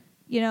like,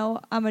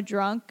 I'm a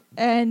drunk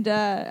and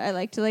I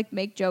like to like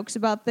make jokes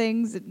about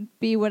things and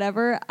be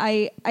whatever.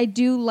 I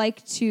do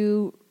like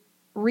to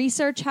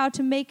research how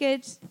to make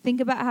it, think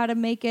about how to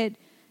make it,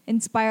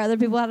 inspire other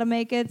people how to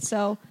make it.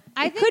 So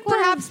it could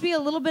perhaps be a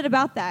little bit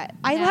about that.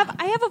 I have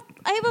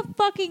a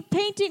fucking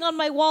painting on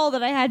my wall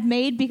that I had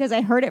made because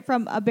I heard it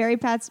from a Barry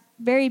Katz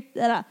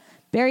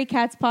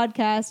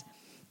podcast.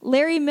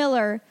 Larry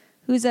Miller,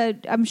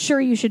 I'm sure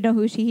you should know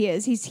who he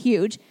is. He's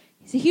huge.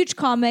 He's a huge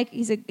comic.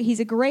 He's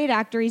a great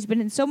actor. He's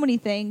been in so many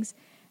things.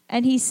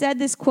 And he said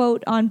this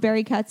quote on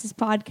Barry Katz's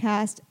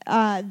podcast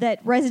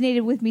that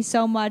resonated with me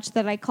so much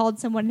that I called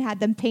someone and had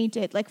them paint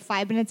it like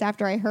 5 minutes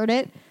after I heard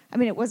it. I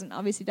mean, it wasn't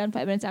obviously done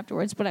 5 minutes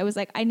afterwards, but I was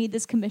like, I need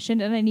this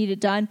commissioned and I need it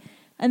done.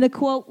 And the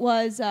quote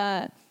was,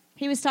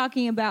 he was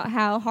talking about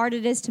how hard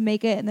it is to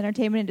make it in the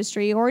entertainment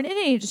industry or in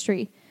any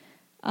industry.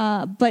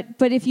 But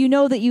if you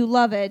know that you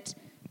love it,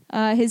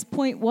 his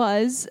point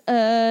was,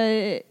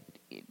 there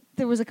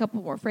was a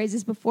couple more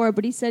phrases before,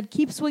 but he said,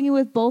 keep swinging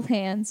with both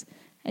hands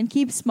and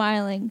keep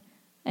smiling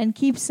and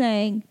keep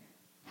saying,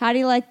 how do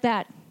you like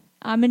that?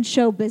 I'm in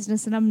show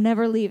business and I'm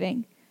never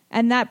leaving.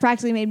 And that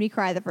practically made me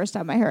cry the first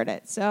time I heard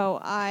it. So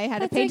I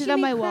had to paint it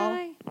on my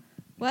wall.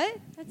 What?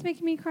 That's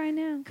making me cry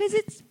now.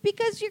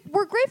 Because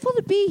we're grateful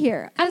to be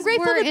here. I'm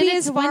grateful to be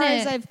as far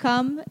as I've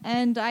come,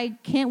 and I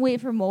can't wait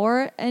for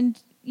more. And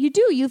you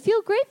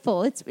feel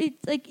grateful. It's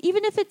like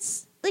even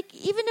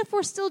if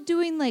we're still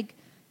doing like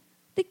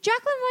Jaclyn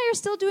and I are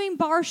still doing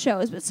bar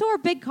shows, but so are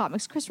big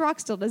comics. Chris Rock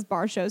still does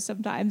bar shows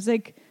sometimes.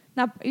 Like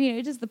not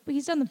he's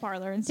done the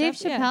parlor and Dave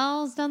stuff.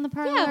 Chappelle's done the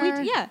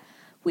parlor.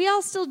 We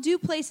all still do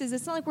places.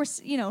 It's not like we're,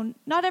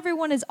 not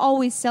everyone is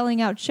always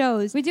selling out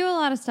shows. We do a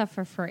lot of stuff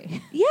for free.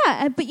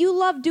 Yeah, but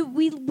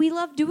we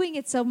love doing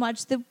it so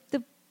much. The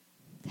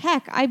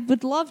heck, I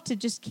would love to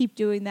just keep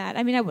doing that.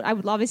 I mean, I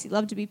would obviously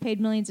love to be paid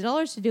millions of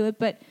dollars to do it,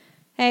 but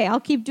hey, I'll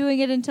keep doing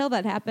it until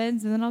that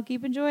happens, and then I'll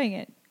keep enjoying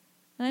it.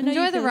 And I know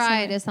Enjoy the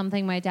ride is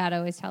something my dad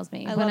always tells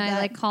me when I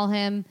like call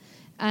him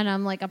and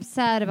I'm like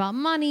upset about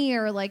money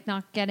or like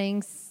not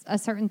getting a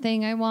certain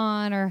thing I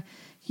want or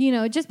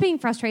just being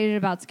frustrated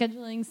about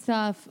scheduling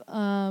stuff.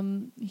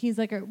 He's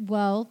like,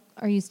 well,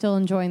 are you still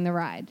enjoying the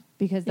ride?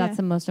 Because that's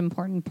the most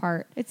important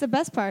part. It's the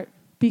best part.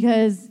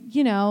 Because,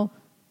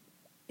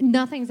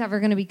 nothing's ever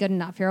going to be good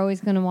enough. You're always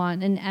going to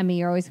want an Emmy.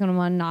 You're always going to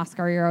want an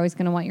Oscar. You're always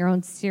going to want your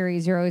own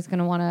series. You're always going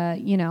to want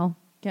to,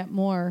 get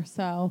more.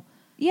 So,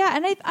 yeah.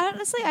 And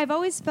I've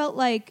always felt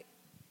like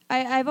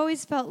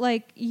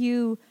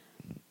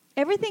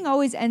everything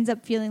always ends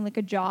up feeling like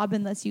a job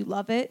unless you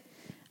love it.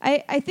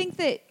 I think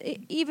that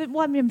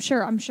I'm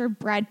sure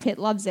Brad Pitt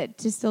loves it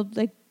to still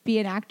like be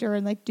an actor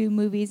and like do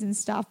movies and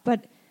stuff.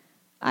 But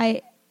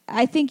I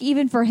think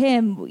even for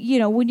him,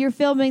 when you're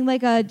filming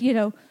like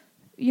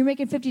you're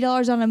making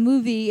 $50 on a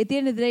movie, at the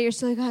end of the day, you're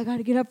still like, I got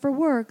to get up for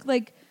work.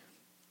 Like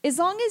as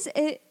long as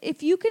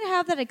if you can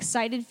have that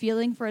excited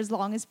feeling for as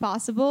long as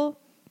possible,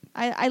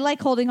 I like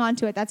holding on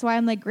to it. That's why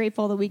I'm like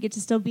grateful that we get to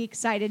still be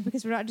excited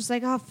because we're not just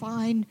like, oh,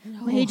 fine.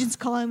 No. My agent's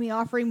calling me,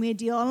 offering me a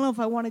deal. I don't know if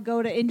I want to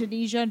go to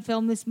Indonesia and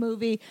film this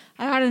movie.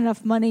 I got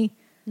enough money.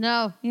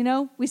 No.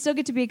 We still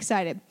get to be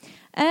excited.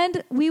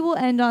 And we will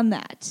end on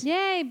that.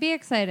 Yay, be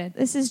excited.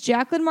 This is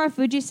Jaclyn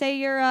Marfuggi. Say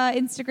your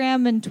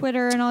Instagram and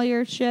Twitter and all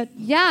your shit.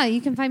 Yeah, you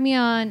can find me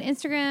on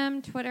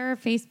Instagram, Twitter,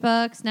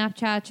 Facebook,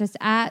 Snapchat, just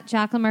at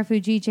Jaclyn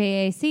Marfuggi,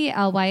 Jaclyn Marfuggi.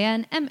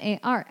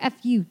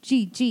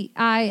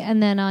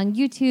 And then on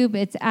YouTube,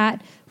 it's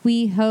at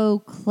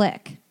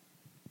WeHoClick.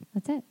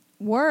 That's it.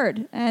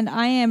 Word. And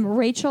I am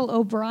Rachael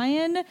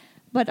O'Brien.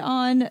 But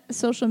on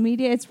social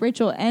media, it's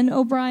Rachael N.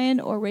 O'Brien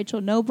or Rachael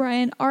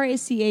Nobrien,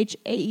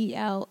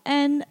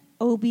 RACHAELN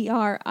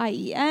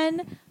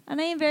OBRIEN.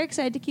 And I am very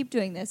excited to keep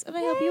doing this. And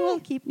I hope you will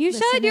keep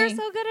listening. Should. You're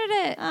so good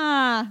at it.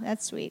 Ah,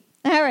 that's sweet.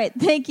 All right.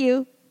 Thank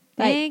you.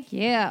 Bye. Thank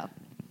you.